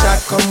the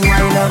chat, come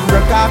wine and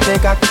broke off me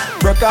cock,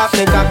 broke off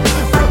me cock,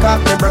 broke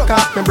off me, broke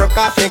off me, broke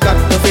off me cock.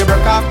 If you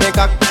broke off me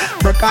cock,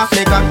 broke off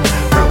me cock,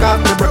 broke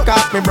off me, broke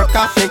off me, broke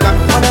off me cock.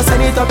 Wanna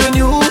send it up in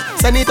you,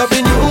 send it up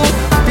in you,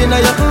 up in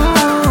your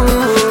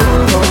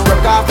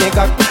broke off me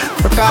cock,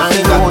 broke off me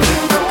cock,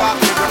 broke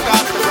off me, broke off me, broke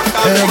off me.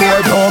 Hey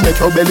boy, don't make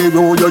your belly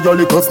roll, you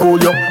little fool,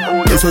 you.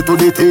 Listen to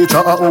the teacher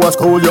who a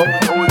school you.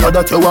 Know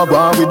that you a go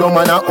with the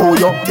man a owe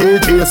you.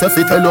 Teacher say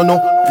fi tell you no.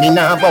 Me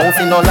nah bow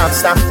fi no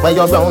lobster. When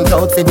you round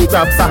out fi the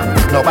grab for.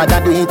 Nobody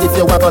do it if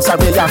you a go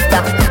sorry after.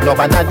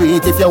 Nobody do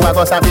it if you a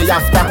go sorry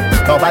after.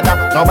 Nobody.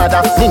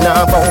 Me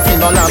nah bow fi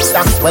no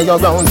lobster. When you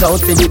round out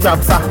fi the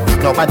grab for.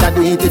 Nobody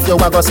do it if you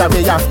a go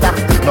sorry after.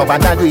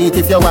 Nobody do it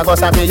if you a go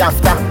sorry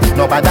after.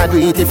 Nobody do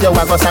it if you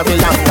a go sorry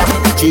after.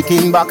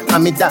 Chicken back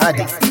and me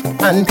daddy,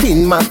 and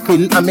clean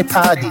mackerel and me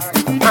party,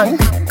 and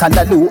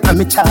callaloo and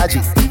me charge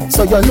it.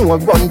 So you know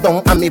run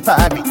down and me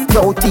party.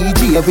 Yo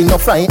TG we no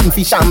frighten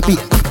fi champagne.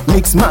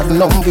 Mix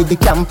Magnum with the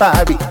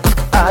Campari.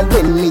 All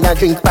when me a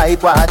drink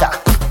pipe water.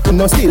 You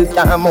no still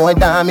can't more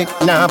than me.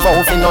 Nah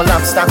bow fi no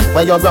lobster.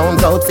 Where you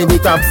round out fi the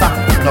crab for.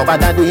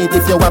 Nobody do it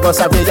if you a go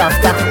sorry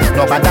after.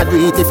 Nobody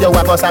do it if you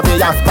a go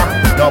sorry after.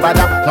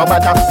 Nobody.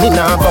 Me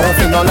nah bow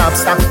fi no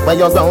lobster. Where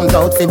you round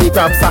out fi the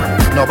crab for.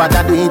 Nobody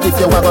do it if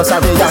you a go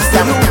sorry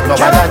after.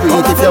 Nobody do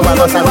it if you a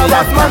go sorry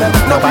after.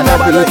 Nobody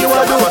do it if you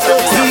a go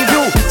sorry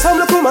after. Some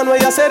little man where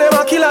you say them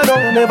a killer no.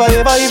 Never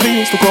ever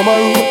even used to come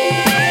around.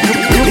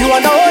 You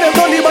wonder how them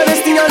done the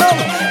baddest thing I know.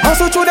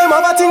 Also through them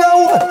have a thing I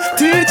want.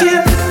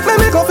 TJ, me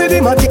make up for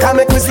the magic and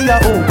make me see a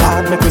oh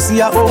bad. Make me see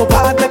a oh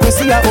bad, make me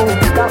see a oh.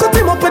 Cut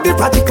him up with the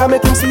project and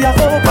make him see a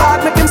oh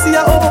bad. Make him see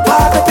a oh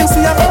bad, make him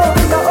see a oh.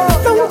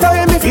 Long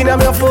time me feel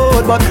I'm your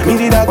food, but me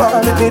did not go,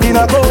 me did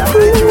not go.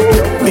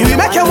 Me we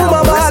make your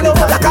woman ball up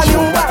like a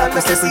new bad.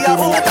 Me say see a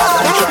oh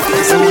bad.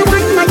 So me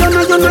wine na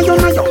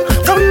yo.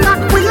 Come back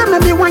with you,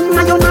 me wine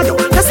na yo.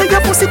 You say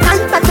your pussy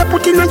tight like you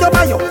put in your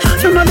bio.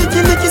 You know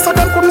licky so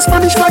them couldn't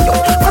Spanish for you.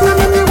 Come and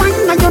make me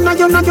wine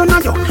na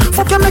yo.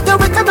 Fuck you make you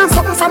wetter than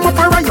something from up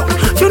a rayo.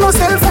 You know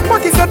self fuck,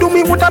 but if you do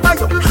me would I buy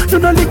you. You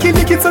know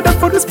licky so them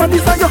couldn't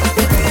Spanish for you.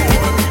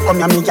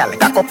 come here, me gal,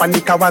 cock up on the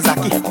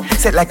Kawasaki.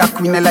 Set like a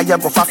queen, like you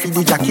go for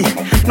the jockey.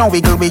 No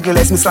wiggle, wiggle,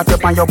 let's me slap you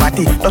on your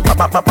body. Don't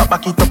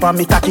back it up on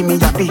me, cocky me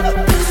happy.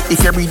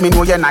 If you breathe me,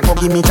 know you're not go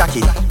give me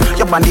jockey.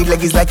 Your bandy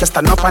leg is like you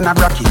stand up on a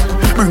rocket.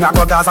 Bring a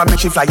go gas and make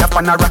she fly up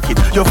on a rocket.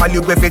 You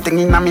value everything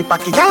in a me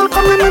pocket. Girl,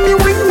 come here, make me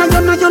wine, na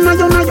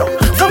yo.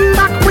 Come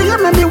back, will you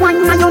make me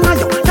wine, na yo.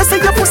 You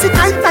say your pussy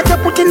tight, that you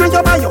put in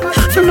your bio.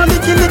 You know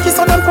licky,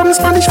 so don't come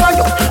Spanish for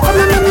you. Come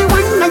here, make me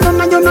wine, na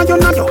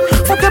yo.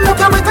 Fuck them up,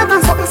 you're wetter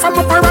than something from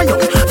a parayo.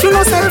 You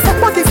know self fuck,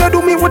 but if you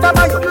do me, would I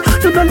buy you?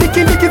 You know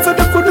licky, so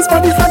don't come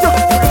Spanish for you.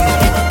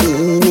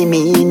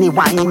 Me,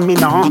 wine me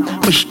now.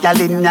 Wish y'all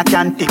in ya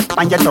can tip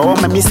on your toe.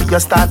 Make me see you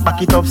start back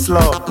it up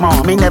slow.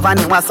 Mom, me never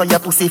knew I saw your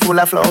pussy full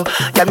of flow.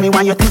 Y'all me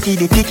want you ticky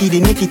the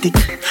nicky tick.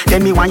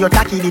 Then me want you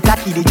tacky the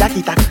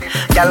jacky tack.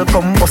 Y'all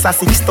come bust a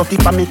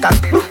 630 for me cock.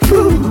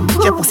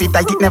 Your pussy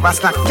tight it never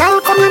snack. Y'all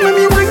come here make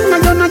me wine na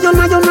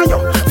yo.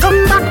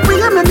 Come back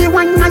we make me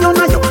wine na yo.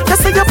 You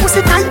say your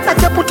pussy tight that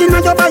you put in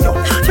your bio.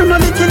 You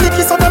know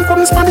licky so don't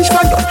come Spanish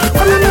for you.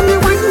 Come here make me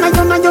wine na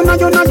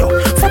yo.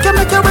 Fuck you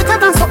make you wetter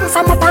than something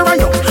from a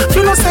parayo.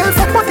 You know self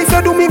fuck, but if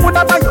you do me, would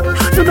I buy you?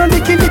 You don't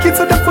lick it,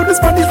 so that food is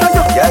Spanish for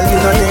you. Girl, you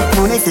know take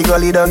money, figure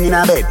lay down in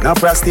a bed. No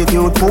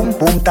prostitute,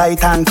 boom,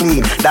 tight and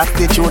clean. That's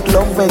the truth,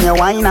 love when you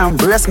whine and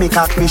brace me,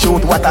 cock me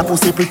shoot. What a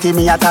pussy pretty,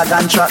 me a tag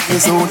and trap me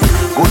suit.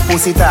 Good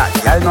pussy tag,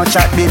 girl no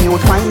chat, be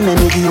mute. Wine me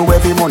give you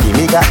every money,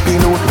 me got the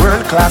loot.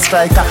 World class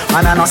striker,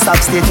 man I no stop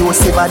state, you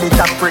see by the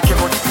top break it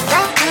out.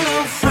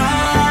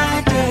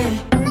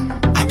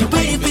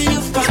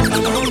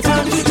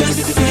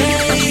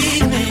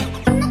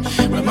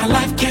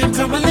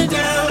 Tumbling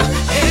down,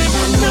 and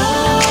I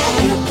know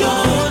you're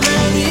gonna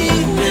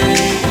leave me.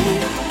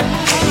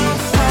 On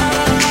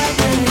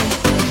Friday,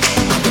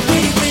 I'll be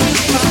waiting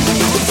for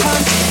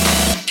you.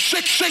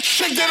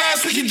 Shake that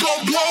ass, we can go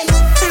blow.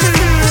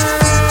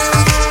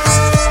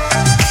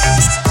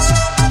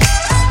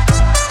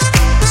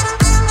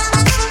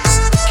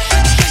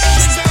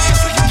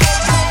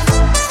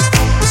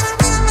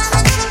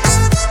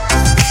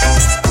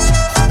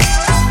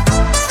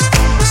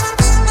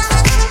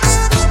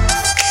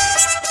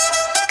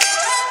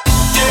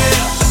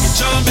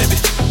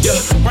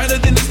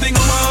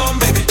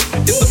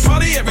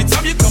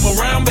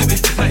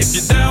 If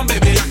you're down,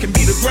 baby, I can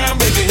beat the ground,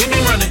 baby. Hit me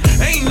running.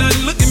 Ain't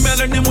nothing looking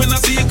better than when I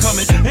see it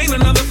coming. Ain't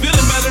another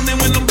feeling better than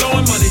when I'm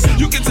blowing money.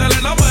 You can tell that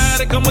I'm an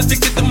addict, I'm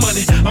addicted to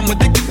money. I'm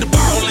addicted to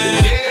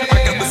ballin'.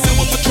 I got the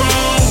silver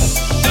Patron.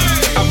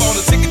 I bought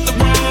a ticket to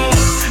Rome.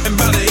 And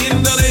by the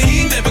end of the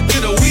evening, never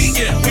get a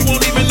weekend. We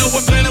won't even know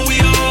what planet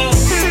we on.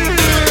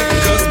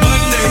 Cause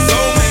Monday's so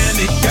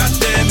manic,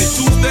 goddamn it.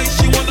 Tuesday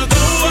she wanna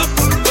go up,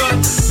 but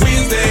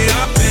Wednesday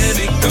I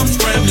panic. I'm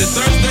scrambling.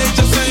 Thursday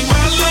just ain't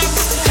my luck.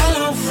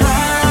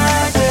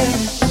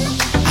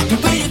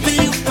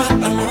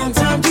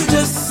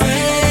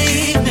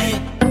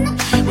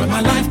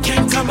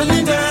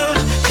 Tumbling down,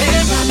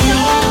 and I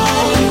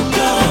know you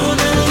got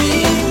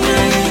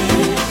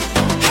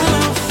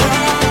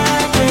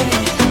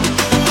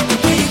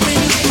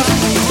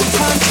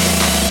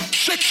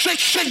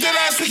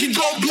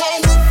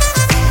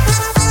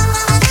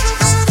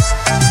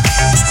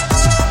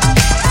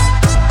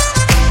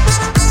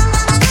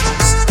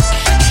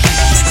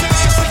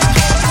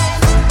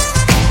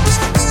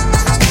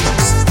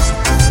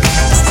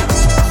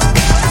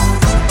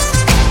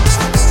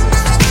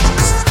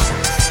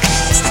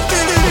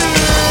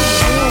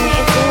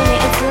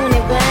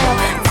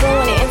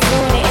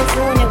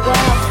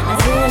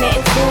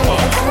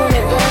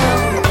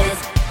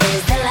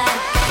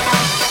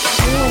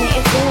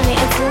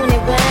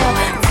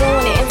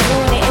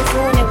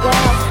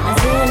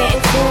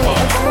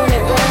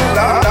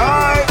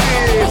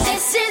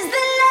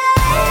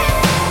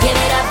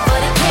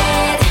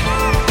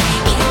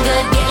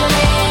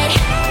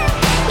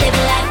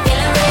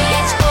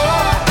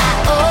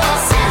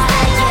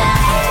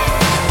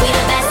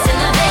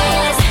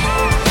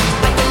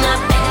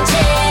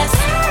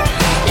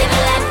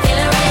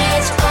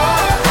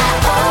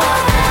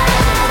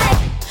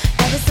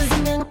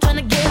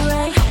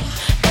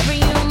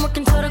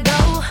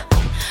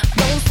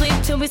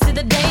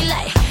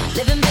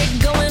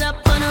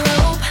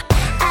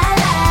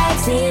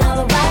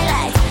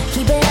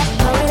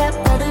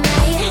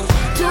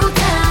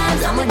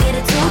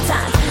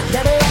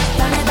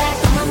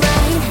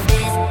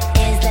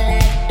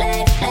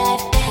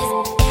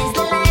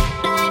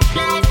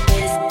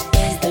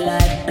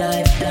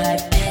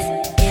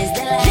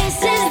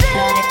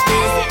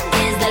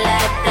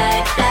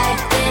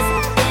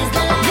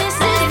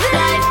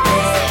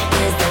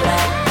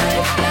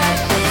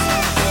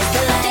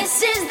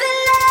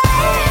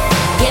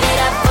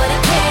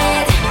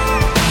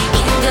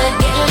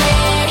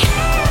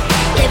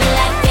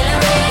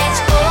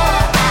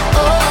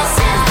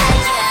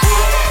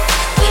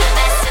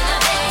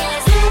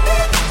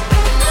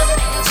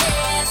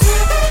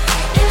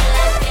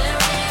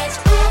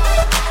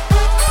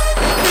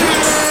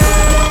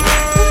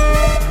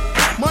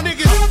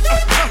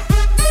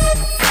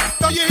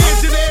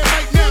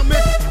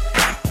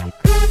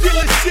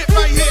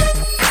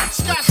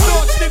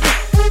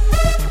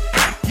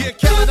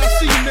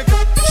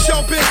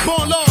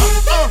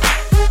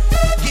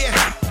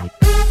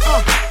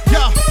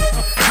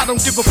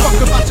don't give a fuck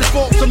about your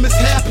faults or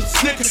mishaps,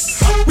 nigga.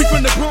 We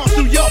from the Bronx,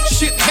 New York,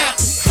 shit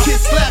happens.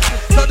 Kids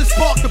slapping, love to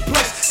spark the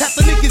place. Half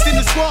the niggas in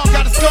the squad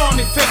got a scar on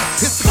their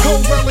face. It's a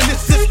cold world and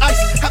this is ice.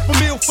 Half a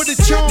meal for the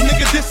charm,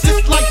 nigga, this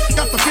is life.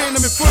 Got the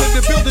phantom in front of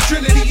the building,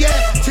 Trinity, yeah.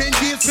 10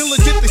 years been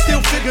legit, they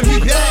still figure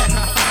me bad.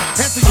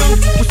 As a young,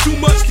 was too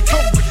much to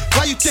cope with.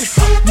 Why you think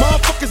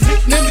motherfuckers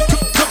nickname me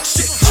cook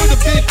shit? Should've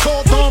been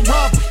called on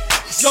robbery,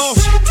 y'all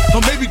shit,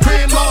 or maybe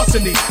grand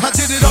larceny. I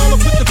did it all,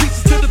 I put the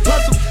pieces to the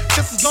puzzle.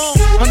 Just as long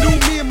I knew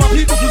me and my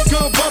people was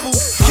gonna bubble.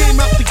 Came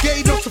out the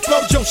gate on some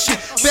flojo shit.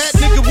 Bad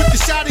nigga with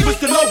the shotty was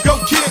the logo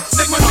kid.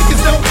 Said my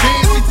niggas don't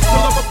dance, they just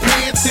pull up a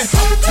pants and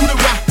do the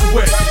rock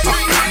away.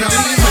 Now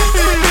lean back,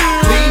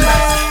 lean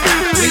back,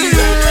 lean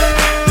back,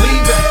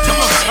 lean back.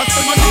 Come on, I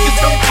said my niggas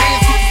don't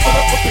dance, they just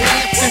pull up a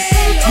pants and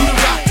do the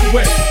rock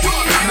away.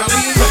 Now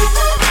lean back,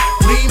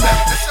 lean back,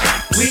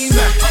 lean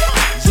back,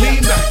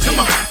 lean back.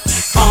 Come on.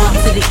 On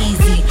to the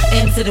easy,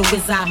 into the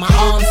wizard. My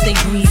arms stay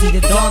breezy,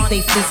 the dawn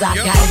stay fizz. I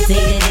got a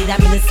date at 8,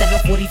 I'm in the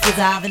 740 fizz.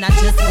 And I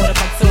just bought a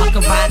bike so I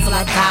can ride till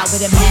I die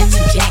with a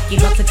matching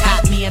jacket. Love to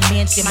cop me a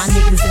mansion. My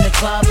niggas in the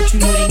club, but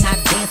you know they not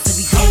dancing.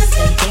 We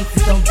gangsta, and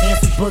gangsters don't dance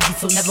with boogie.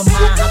 So never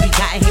mind how we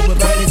got in here with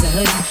burners and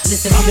hoodies.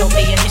 Listen, we don't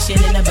pay admission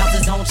and the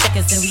bouncers don't check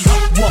us. And we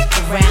walk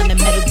around the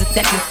metal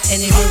detectors.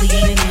 And it really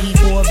ain't a need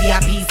for a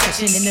VIP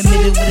section in the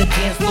middle with a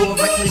dance floor.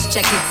 Reckless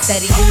check it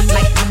steady,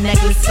 like the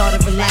necklace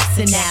started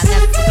relaxing now.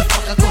 That's what the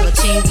fuck I call a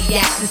chain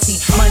reaction. See,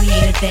 money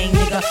ain't a thing,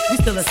 nigga. We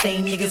still the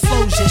same niggas.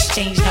 Flows just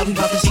changed. Now we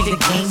about to change the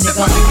game,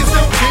 nigga. My niggas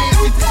don't dance,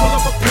 we just pull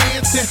up a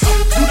pants and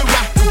do the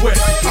rock away.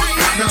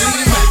 Now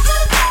lean back,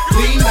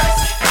 lean back,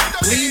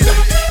 lean back,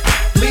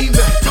 lean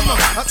back. Come on,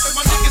 I said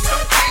my niggas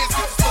don't dance,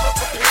 we just pull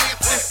up a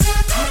pants and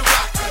do the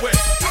rock away.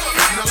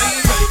 Now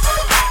lean back,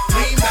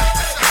 lean back,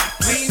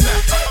 lean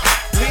back,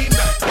 lean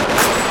back.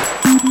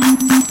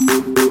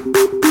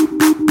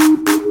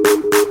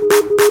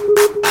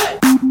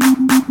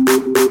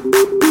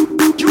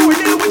 You're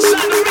now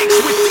inside the mix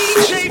with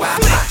DJ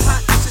Flex.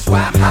 This is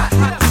why I'm hot.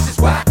 This is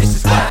why. This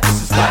is why.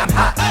 This is why I'm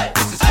hot.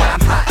 This is why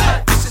I'm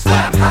hot. This is why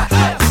I'm hot.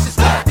 This is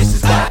why. This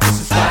is why. This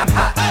is why I'm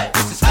hot.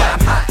 This is why I'm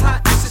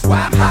hot. This is why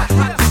I'm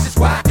hot. This is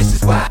why. This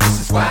is why. This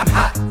is why I'm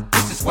hot.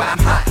 This is why I'm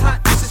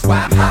hot. This is why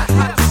I'm hot.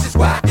 This is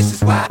why. This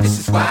is why. This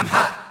is why I'm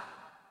hot.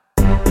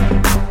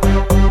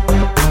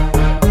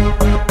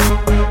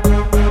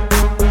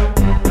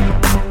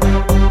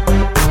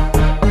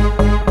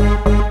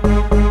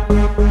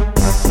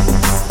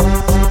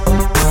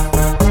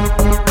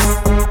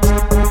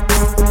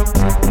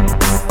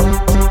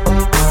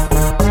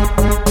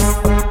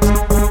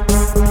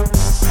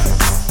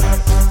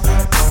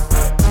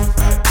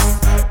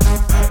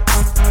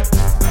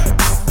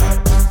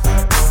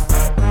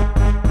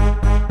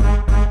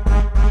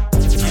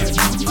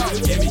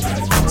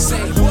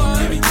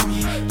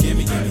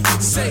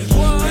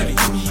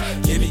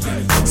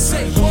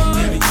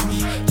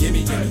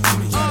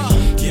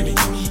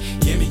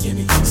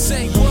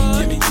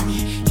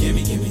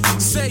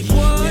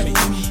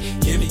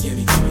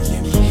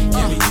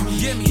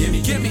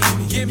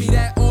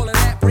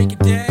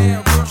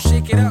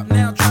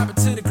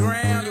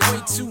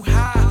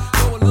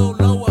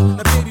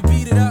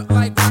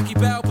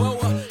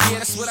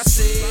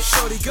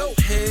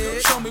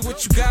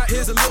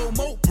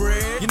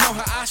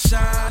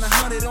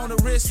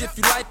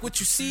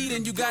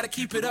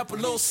 Keep it up a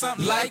little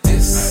something like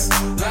this,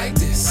 like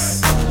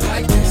this,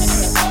 like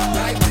this,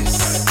 like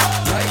this,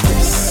 like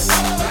this,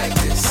 like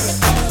this,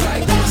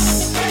 like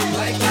this,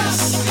 like this.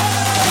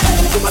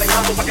 Tú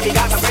manejando pa' que mi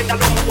gata prenda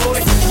los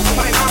motores. Tú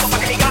manejando pa'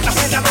 que mi gata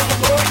prenda los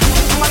motores.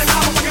 Tú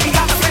manejando pa' que mi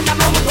gata prenda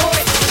los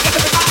motores. Que te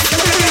prepares, que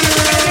te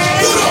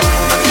prepares. Duro,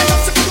 lo que no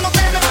sé que tú no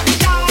te debes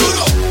quitar.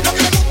 Duro, lo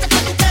que me gusta es que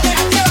tú te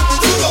dejas llevar.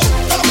 Duro,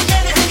 todo lo que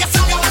tienes ella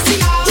sale a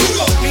vacilar.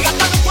 Duro, mi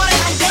gata no puede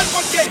vender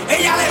porque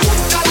ella le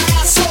gusta la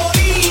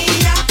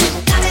gasolina.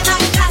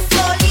 Gasolina.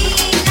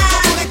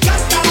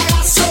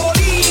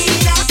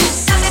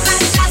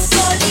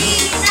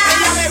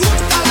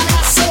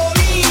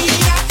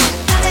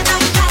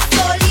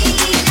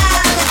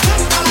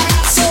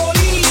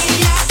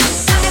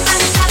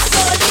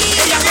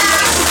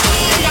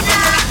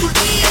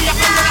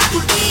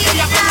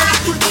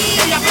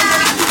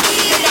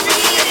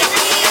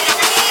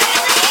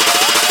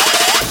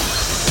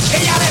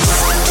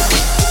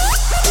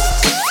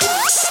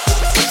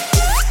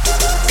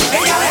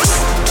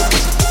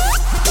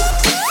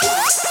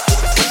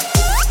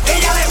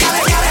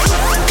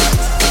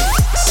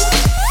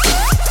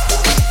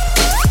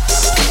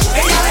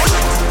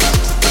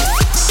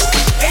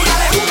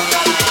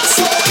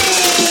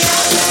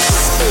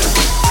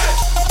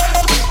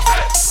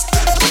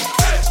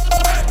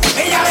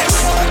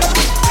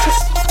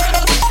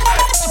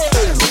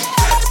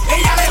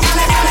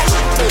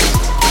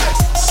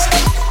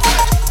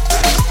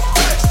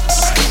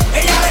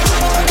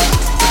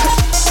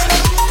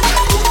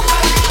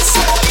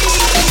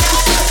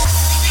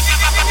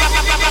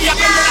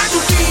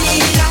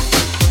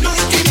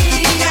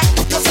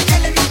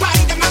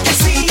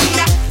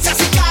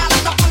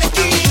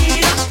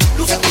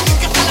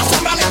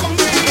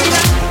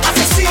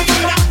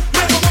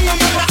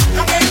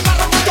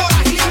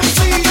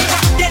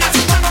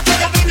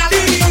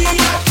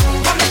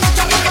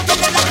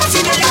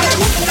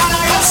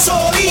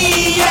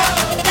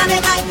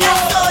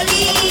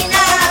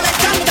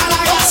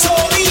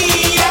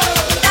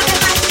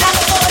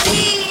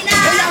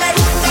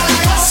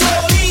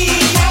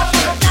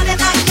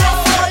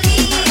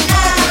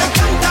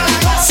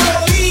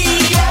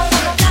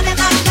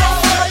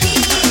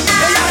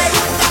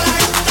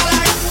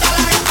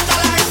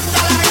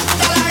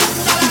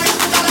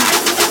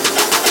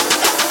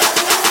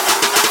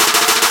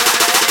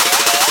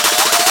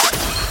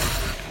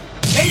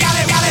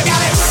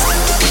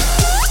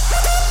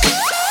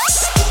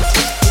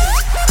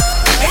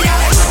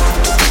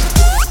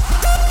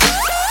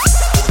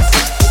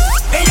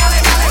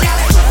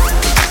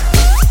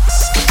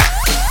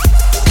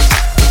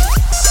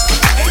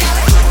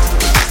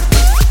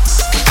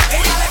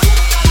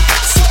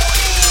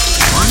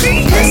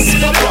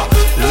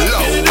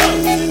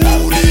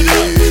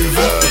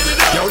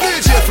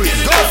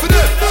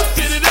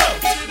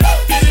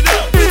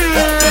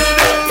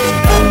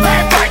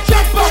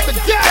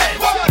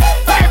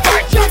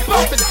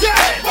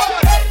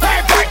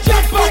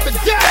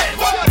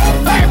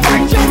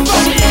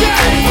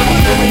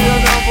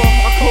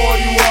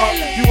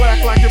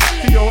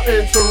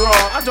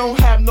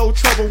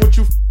 problem with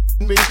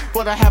you me,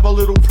 but I have a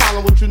little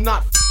problem with you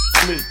not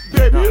me.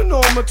 Baby, you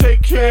know I'ma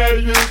take care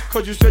of you,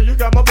 cause you say you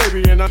got my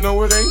baby and I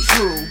know it ain't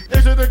true.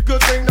 Is it a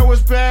good thing? No,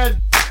 it's bad.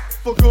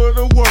 For good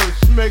or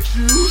worse, makes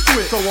you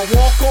switch. So I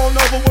walk on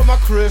over with my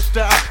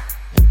crystal.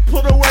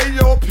 Put away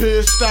your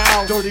pistol.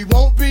 Dirty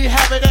won't be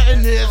having it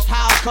in this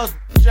house, cause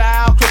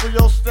I'll cripple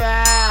your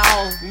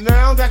style.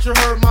 Now that you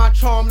heard my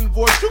charming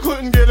voice, you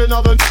couldn't get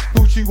another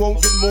Gucci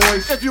won't get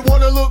moist. If you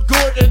wanna look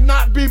good and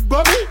not be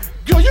bummy,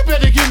 girl, you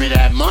better give me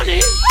that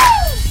money.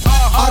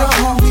 All the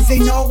homies, they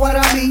know what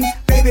I mean.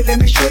 Baby, let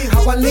me show you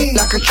how I lean.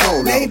 Like a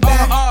cholo. Lay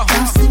back,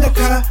 bounce in the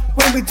car.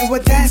 When we do a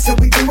dance,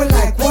 we do it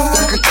like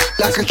what?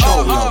 Like a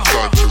cholo.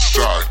 Side to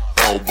side,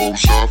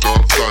 elbows up,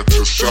 side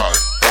to side.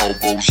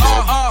 Elbows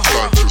up,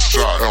 side to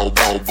side.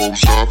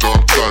 Elbows up,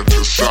 side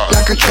to side.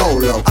 Like a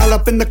cholo. All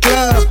up in the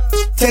club,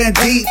 10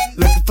 deep.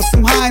 Looking for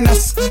some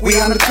highness, we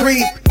on the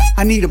creep.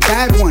 I need a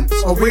bad one,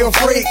 a real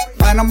freak.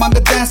 Find them on the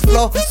dance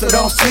floor, so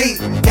don't sleep.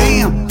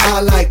 Damn,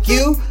 I like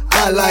you,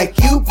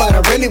 but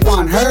I really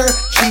want her.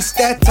 She's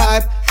that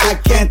type, I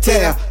can't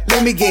tell.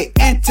 Let me get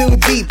in too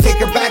deep, take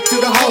her back to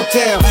the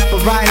hotel.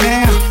 But right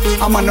now,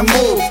 I'm on the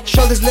move.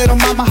 Show this little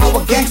mama how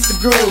a gangster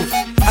groove.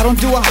 I don't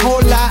do a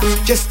whole lot,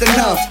 just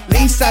enough.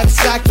 Lean side to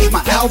side, keep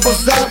my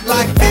elbows up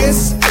like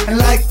this and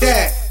like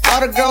that.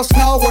 All the girls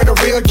know where the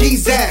real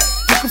G's at.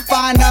 You can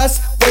find us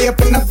way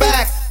up in the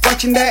back,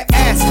 watching that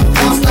ass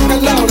bounce like a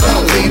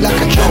lolo, lean like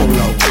a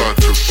cholo. Side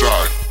to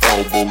side,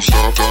 elbows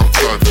up,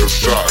 side to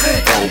side.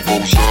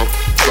 Elbows up,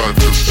 side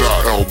to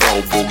side.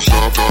 Elbows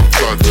up,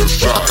 side to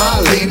side.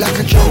 I lean like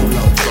a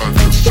cholo. Side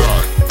to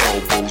side,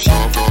 elbows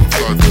up,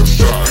 side to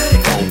side.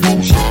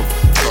 Elbows up,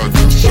 side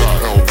to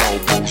side.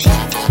 Elbows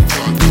up,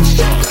 side to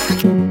side.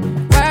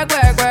 Work,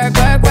 work, work,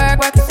 work, work,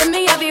 work. You see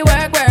me, I be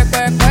work, work,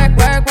 work, work,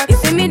 work, work. You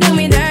see me do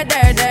me dirt,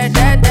 dirt, dirt,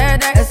 dirt, dirt,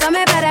 dirt. There's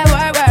something about that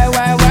work, work,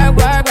 work, work,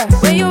 work,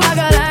 work. When you walk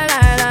a line,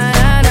 line, line,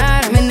 line,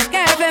 line. I'm in the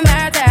cafe,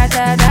 my ta,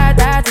 ta, ta,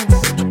 ta, ta.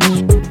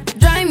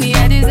 Drive me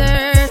a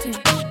dessert.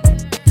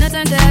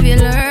 Nothing to have you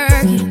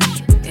lurking.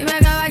 You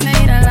make a like, now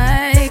you don't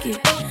like it.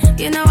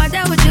 You know I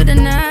dealt with you the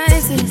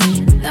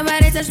nicest.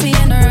 Nobody touched me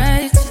in the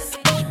righteous.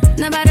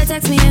 Nobody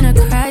text me in a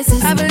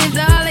crisis. I believed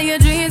all of your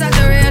dreams are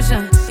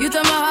duration. You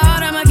took my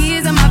heart, all my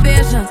keys, and my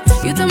patience.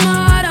 You took my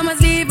heart, I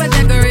must leave a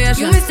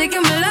decoration. You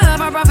mistaken my love,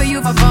 I brought for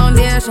you for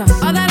foundation.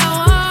 All that I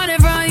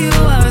wanted from you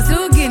was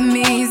to give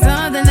me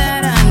something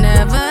that I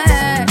never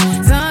had,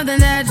 something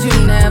that you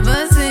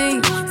never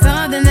seen,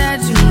 something that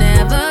you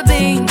never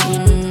been.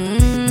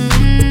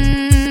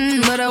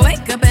 But I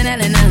wake up and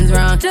hell and nothing's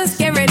wrong. Just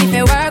get ready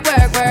for work,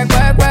 work, work,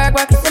 work, work,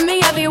 work. You see me,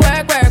 I be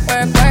work, work,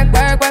 work, work,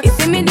 work, work. You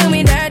see me do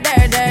me dirt,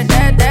 dirt, dirt,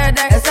 dirt, dirt,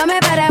 dirt. There's something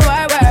about that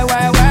work, work,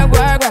 work, work,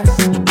 work, work.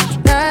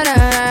 Na na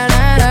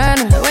na na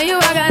na. When you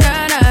walk out, na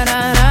na na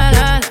na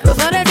na.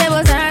 Before the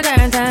table turn,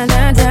 turn, turn,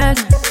 turn, turn.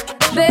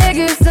 Beg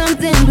you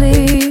something,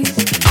 please.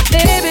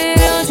 Baby,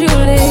 don't you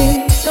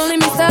leave. Don't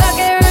leave me stuck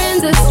here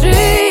in the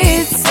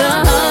streets. If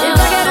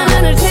I got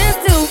another chance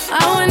to,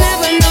 I will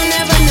never, no,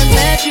 never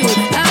neglect you.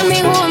 I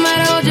mean, who am I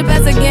to hold your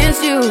best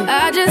against you?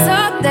 I just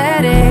hope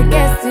that it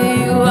gets to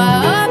you.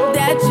 I hope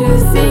that you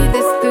see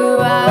this through.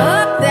 I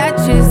hope that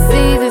you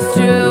see this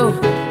true.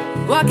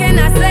 What can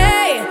I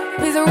say?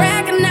 Please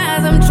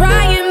recognize I'm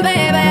trying,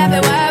 baby. I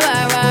feel work,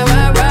 work, work,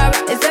 work,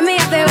 work. It's me,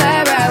 I feel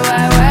work, work,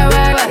 work, work,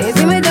 work, work. You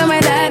see me do my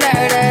da da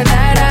da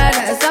da da.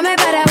 Tell me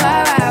about that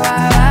work, work,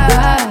 work, work,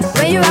 work.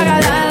 When you walk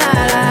out, la la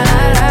la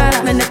la la.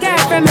 I'm in the car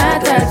from my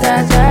ta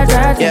ta ta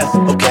ta.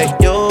 Yeah, okay,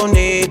 you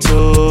need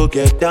to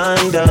get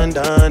done, done,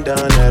 done,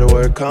 done. Let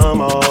work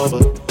come over.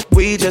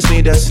 We just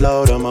need to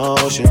slow the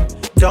motion.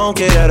 Don't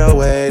get out of the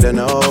way to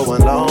no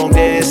one. Long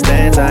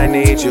distance, I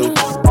need you.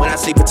 When I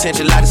see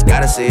potential, I just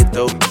gotta see it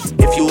through.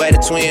 If you had a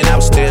twin, I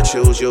would still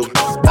choose you.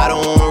 I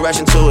don't wanna rush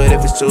into it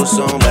if it's too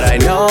soon, but I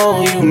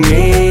know you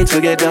need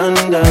to get done,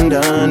 done,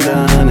 done,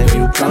 done. If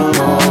you come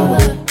over,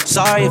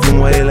 sorry if I'm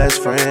way less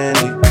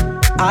friendly.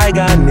 I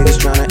got niggas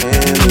tryna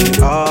end me.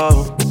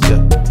 Oh,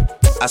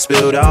 yeah. I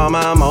spilled all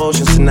my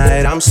emotions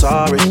tonight, I'm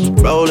sorry.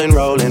 Rolling,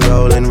 rolling,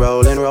 rolling,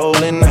 rolling,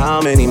 rolling.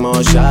 How many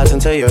more shots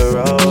until you're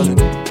rolling?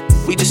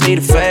 We just need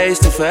a face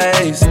to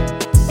face.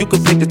 You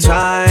could pick the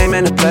time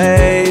and the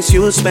place.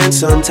 You will spend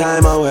some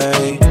time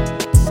away.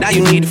 Now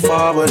you need to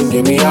forward and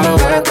give me all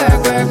the work,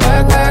 work, work,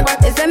 work, work.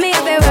 It's me, I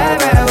feel work,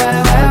 work,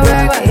 work,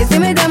 work, work. You see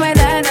me do my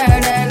da da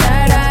da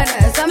da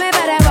da. Tell me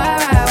about that work,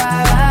 work,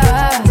 work,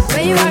 work, work.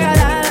 When you walk out,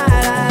 la la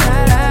la la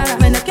la.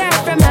 I'm in the car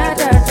from my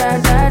da da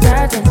da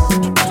da da.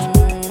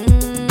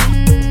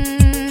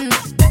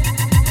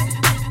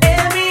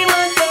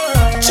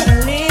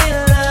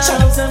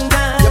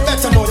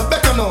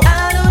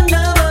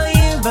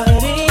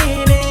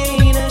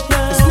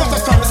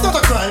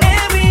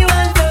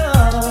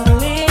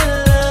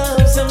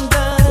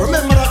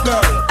 Remember that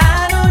girl.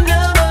 I don't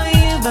know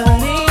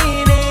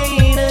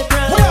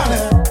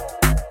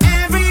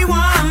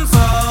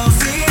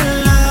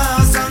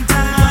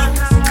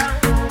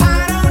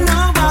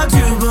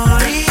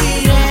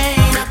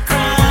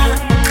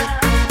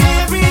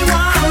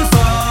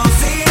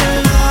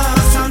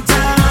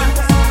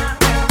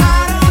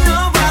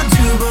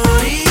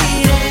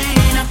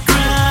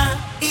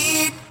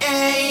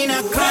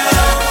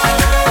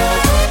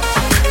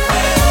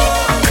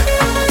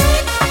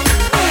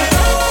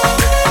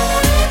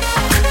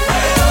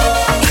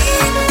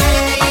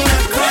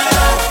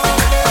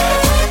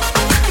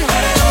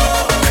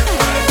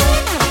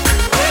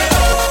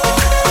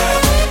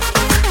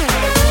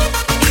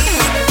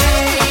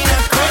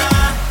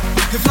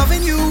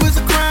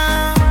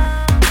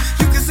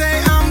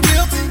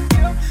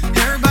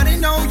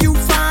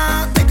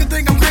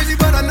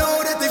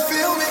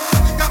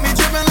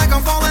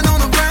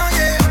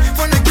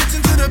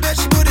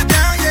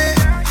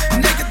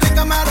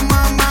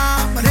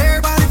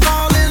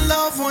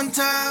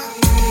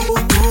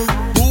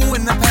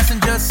the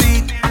passenger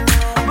seat.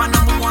 My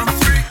number one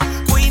freak,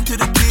 queen to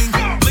the king,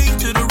 bling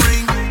to the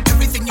ring.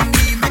 Everything you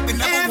need, make me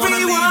never wanna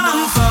leave.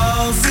 Everyone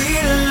falls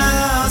in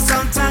love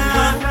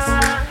sometimes.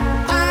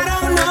 I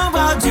don't know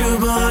about you,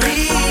 but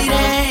it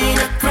ain't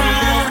a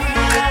crime.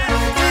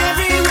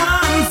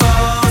 Everyone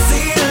falls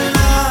in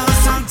love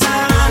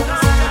sometimes.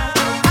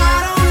 I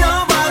don't know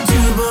about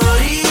you, but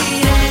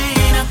it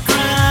ain't a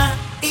crime.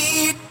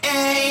 It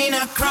ain't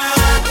a crime.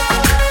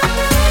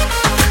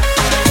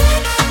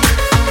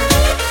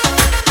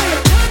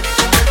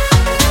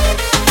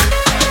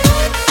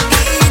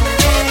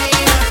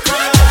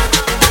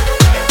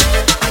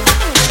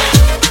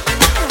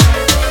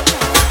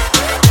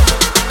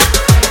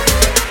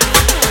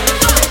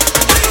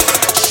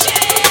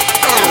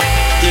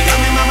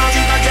 Dígame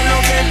mamacita qué es lo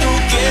que tú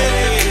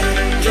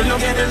quieres, qué es lo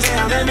que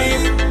deseas de mí.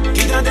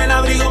 Quítate el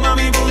abrigo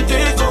mami,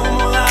 ponte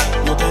cómoda,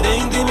 no te de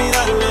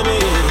intimidar bebé.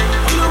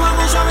 Hoy nos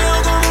vamos suave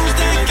o como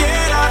usted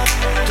quiera,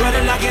 tú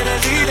eres la que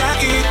decide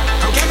aquí.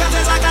 Aunque hagas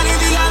esa cara y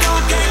diga lo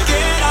que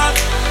quieras,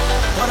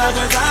 por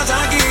algo estás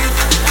aquí.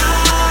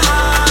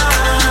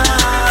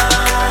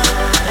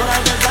 Por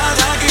algo estás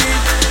aquí.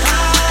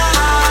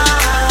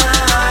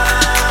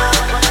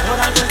 Por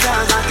algo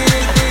estás aquí.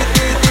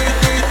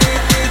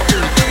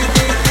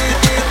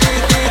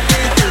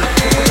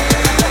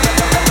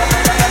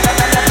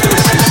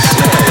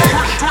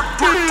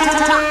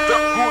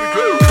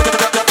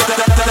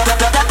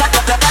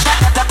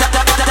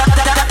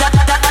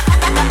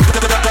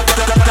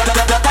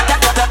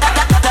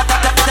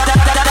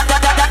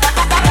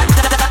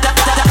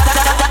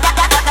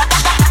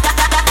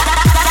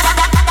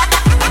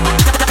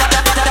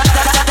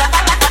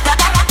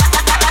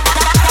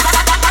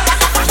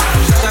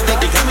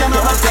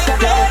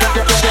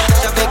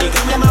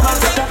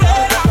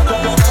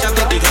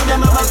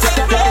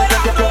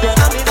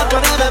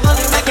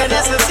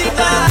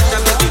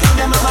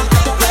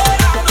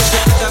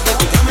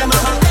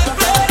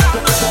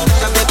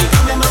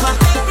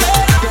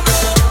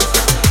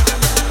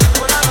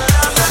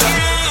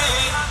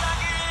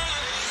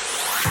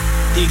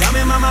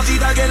 Dígame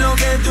mamacita qué es lo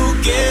que tú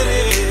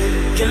quieres,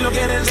 qué es lo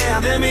que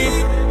deseas de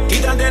mí.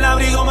 Quítate el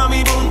abrigo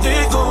mami,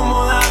 ponte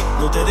cómoda,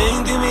 no te de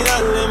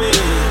intimidar de mí.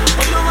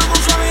 Hoy nos vamos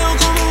suave o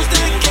como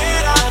usted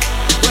quiera,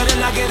 tú eres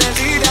la que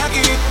decide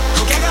aquí.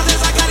 Aunque hagas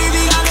esa cara y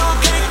diga lo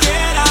que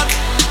quieras,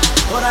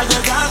 por algo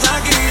estás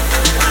aquí.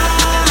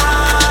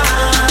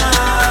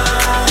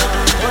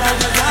 Por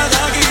algo estás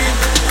aquí.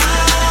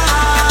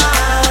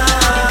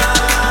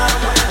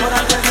 Por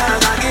algo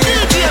estás aquí.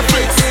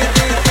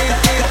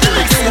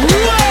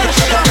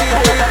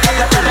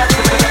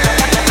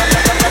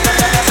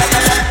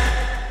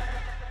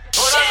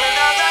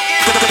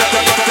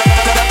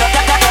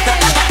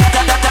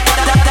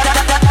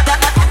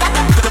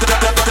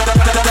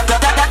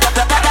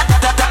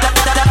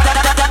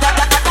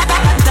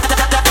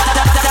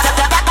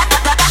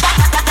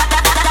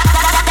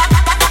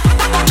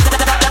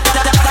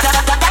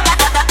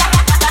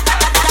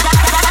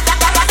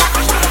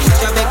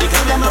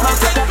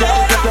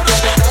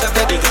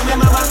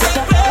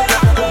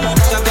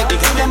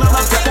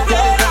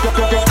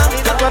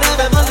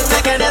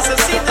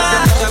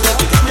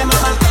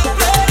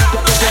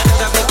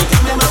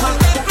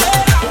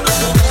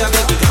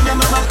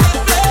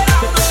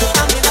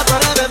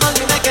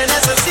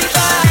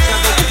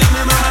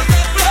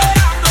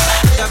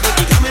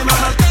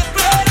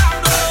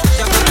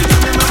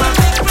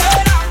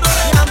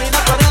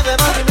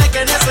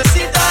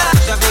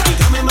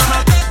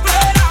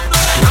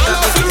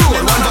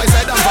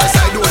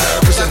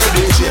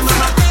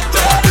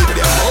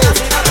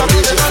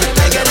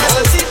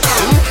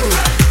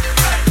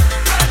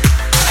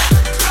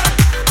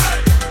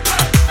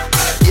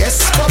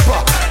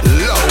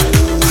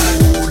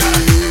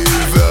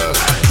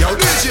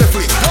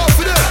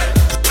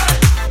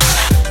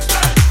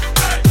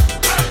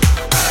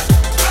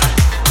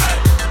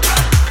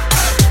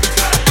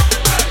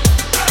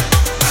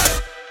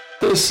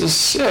 This is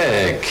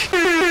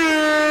sick.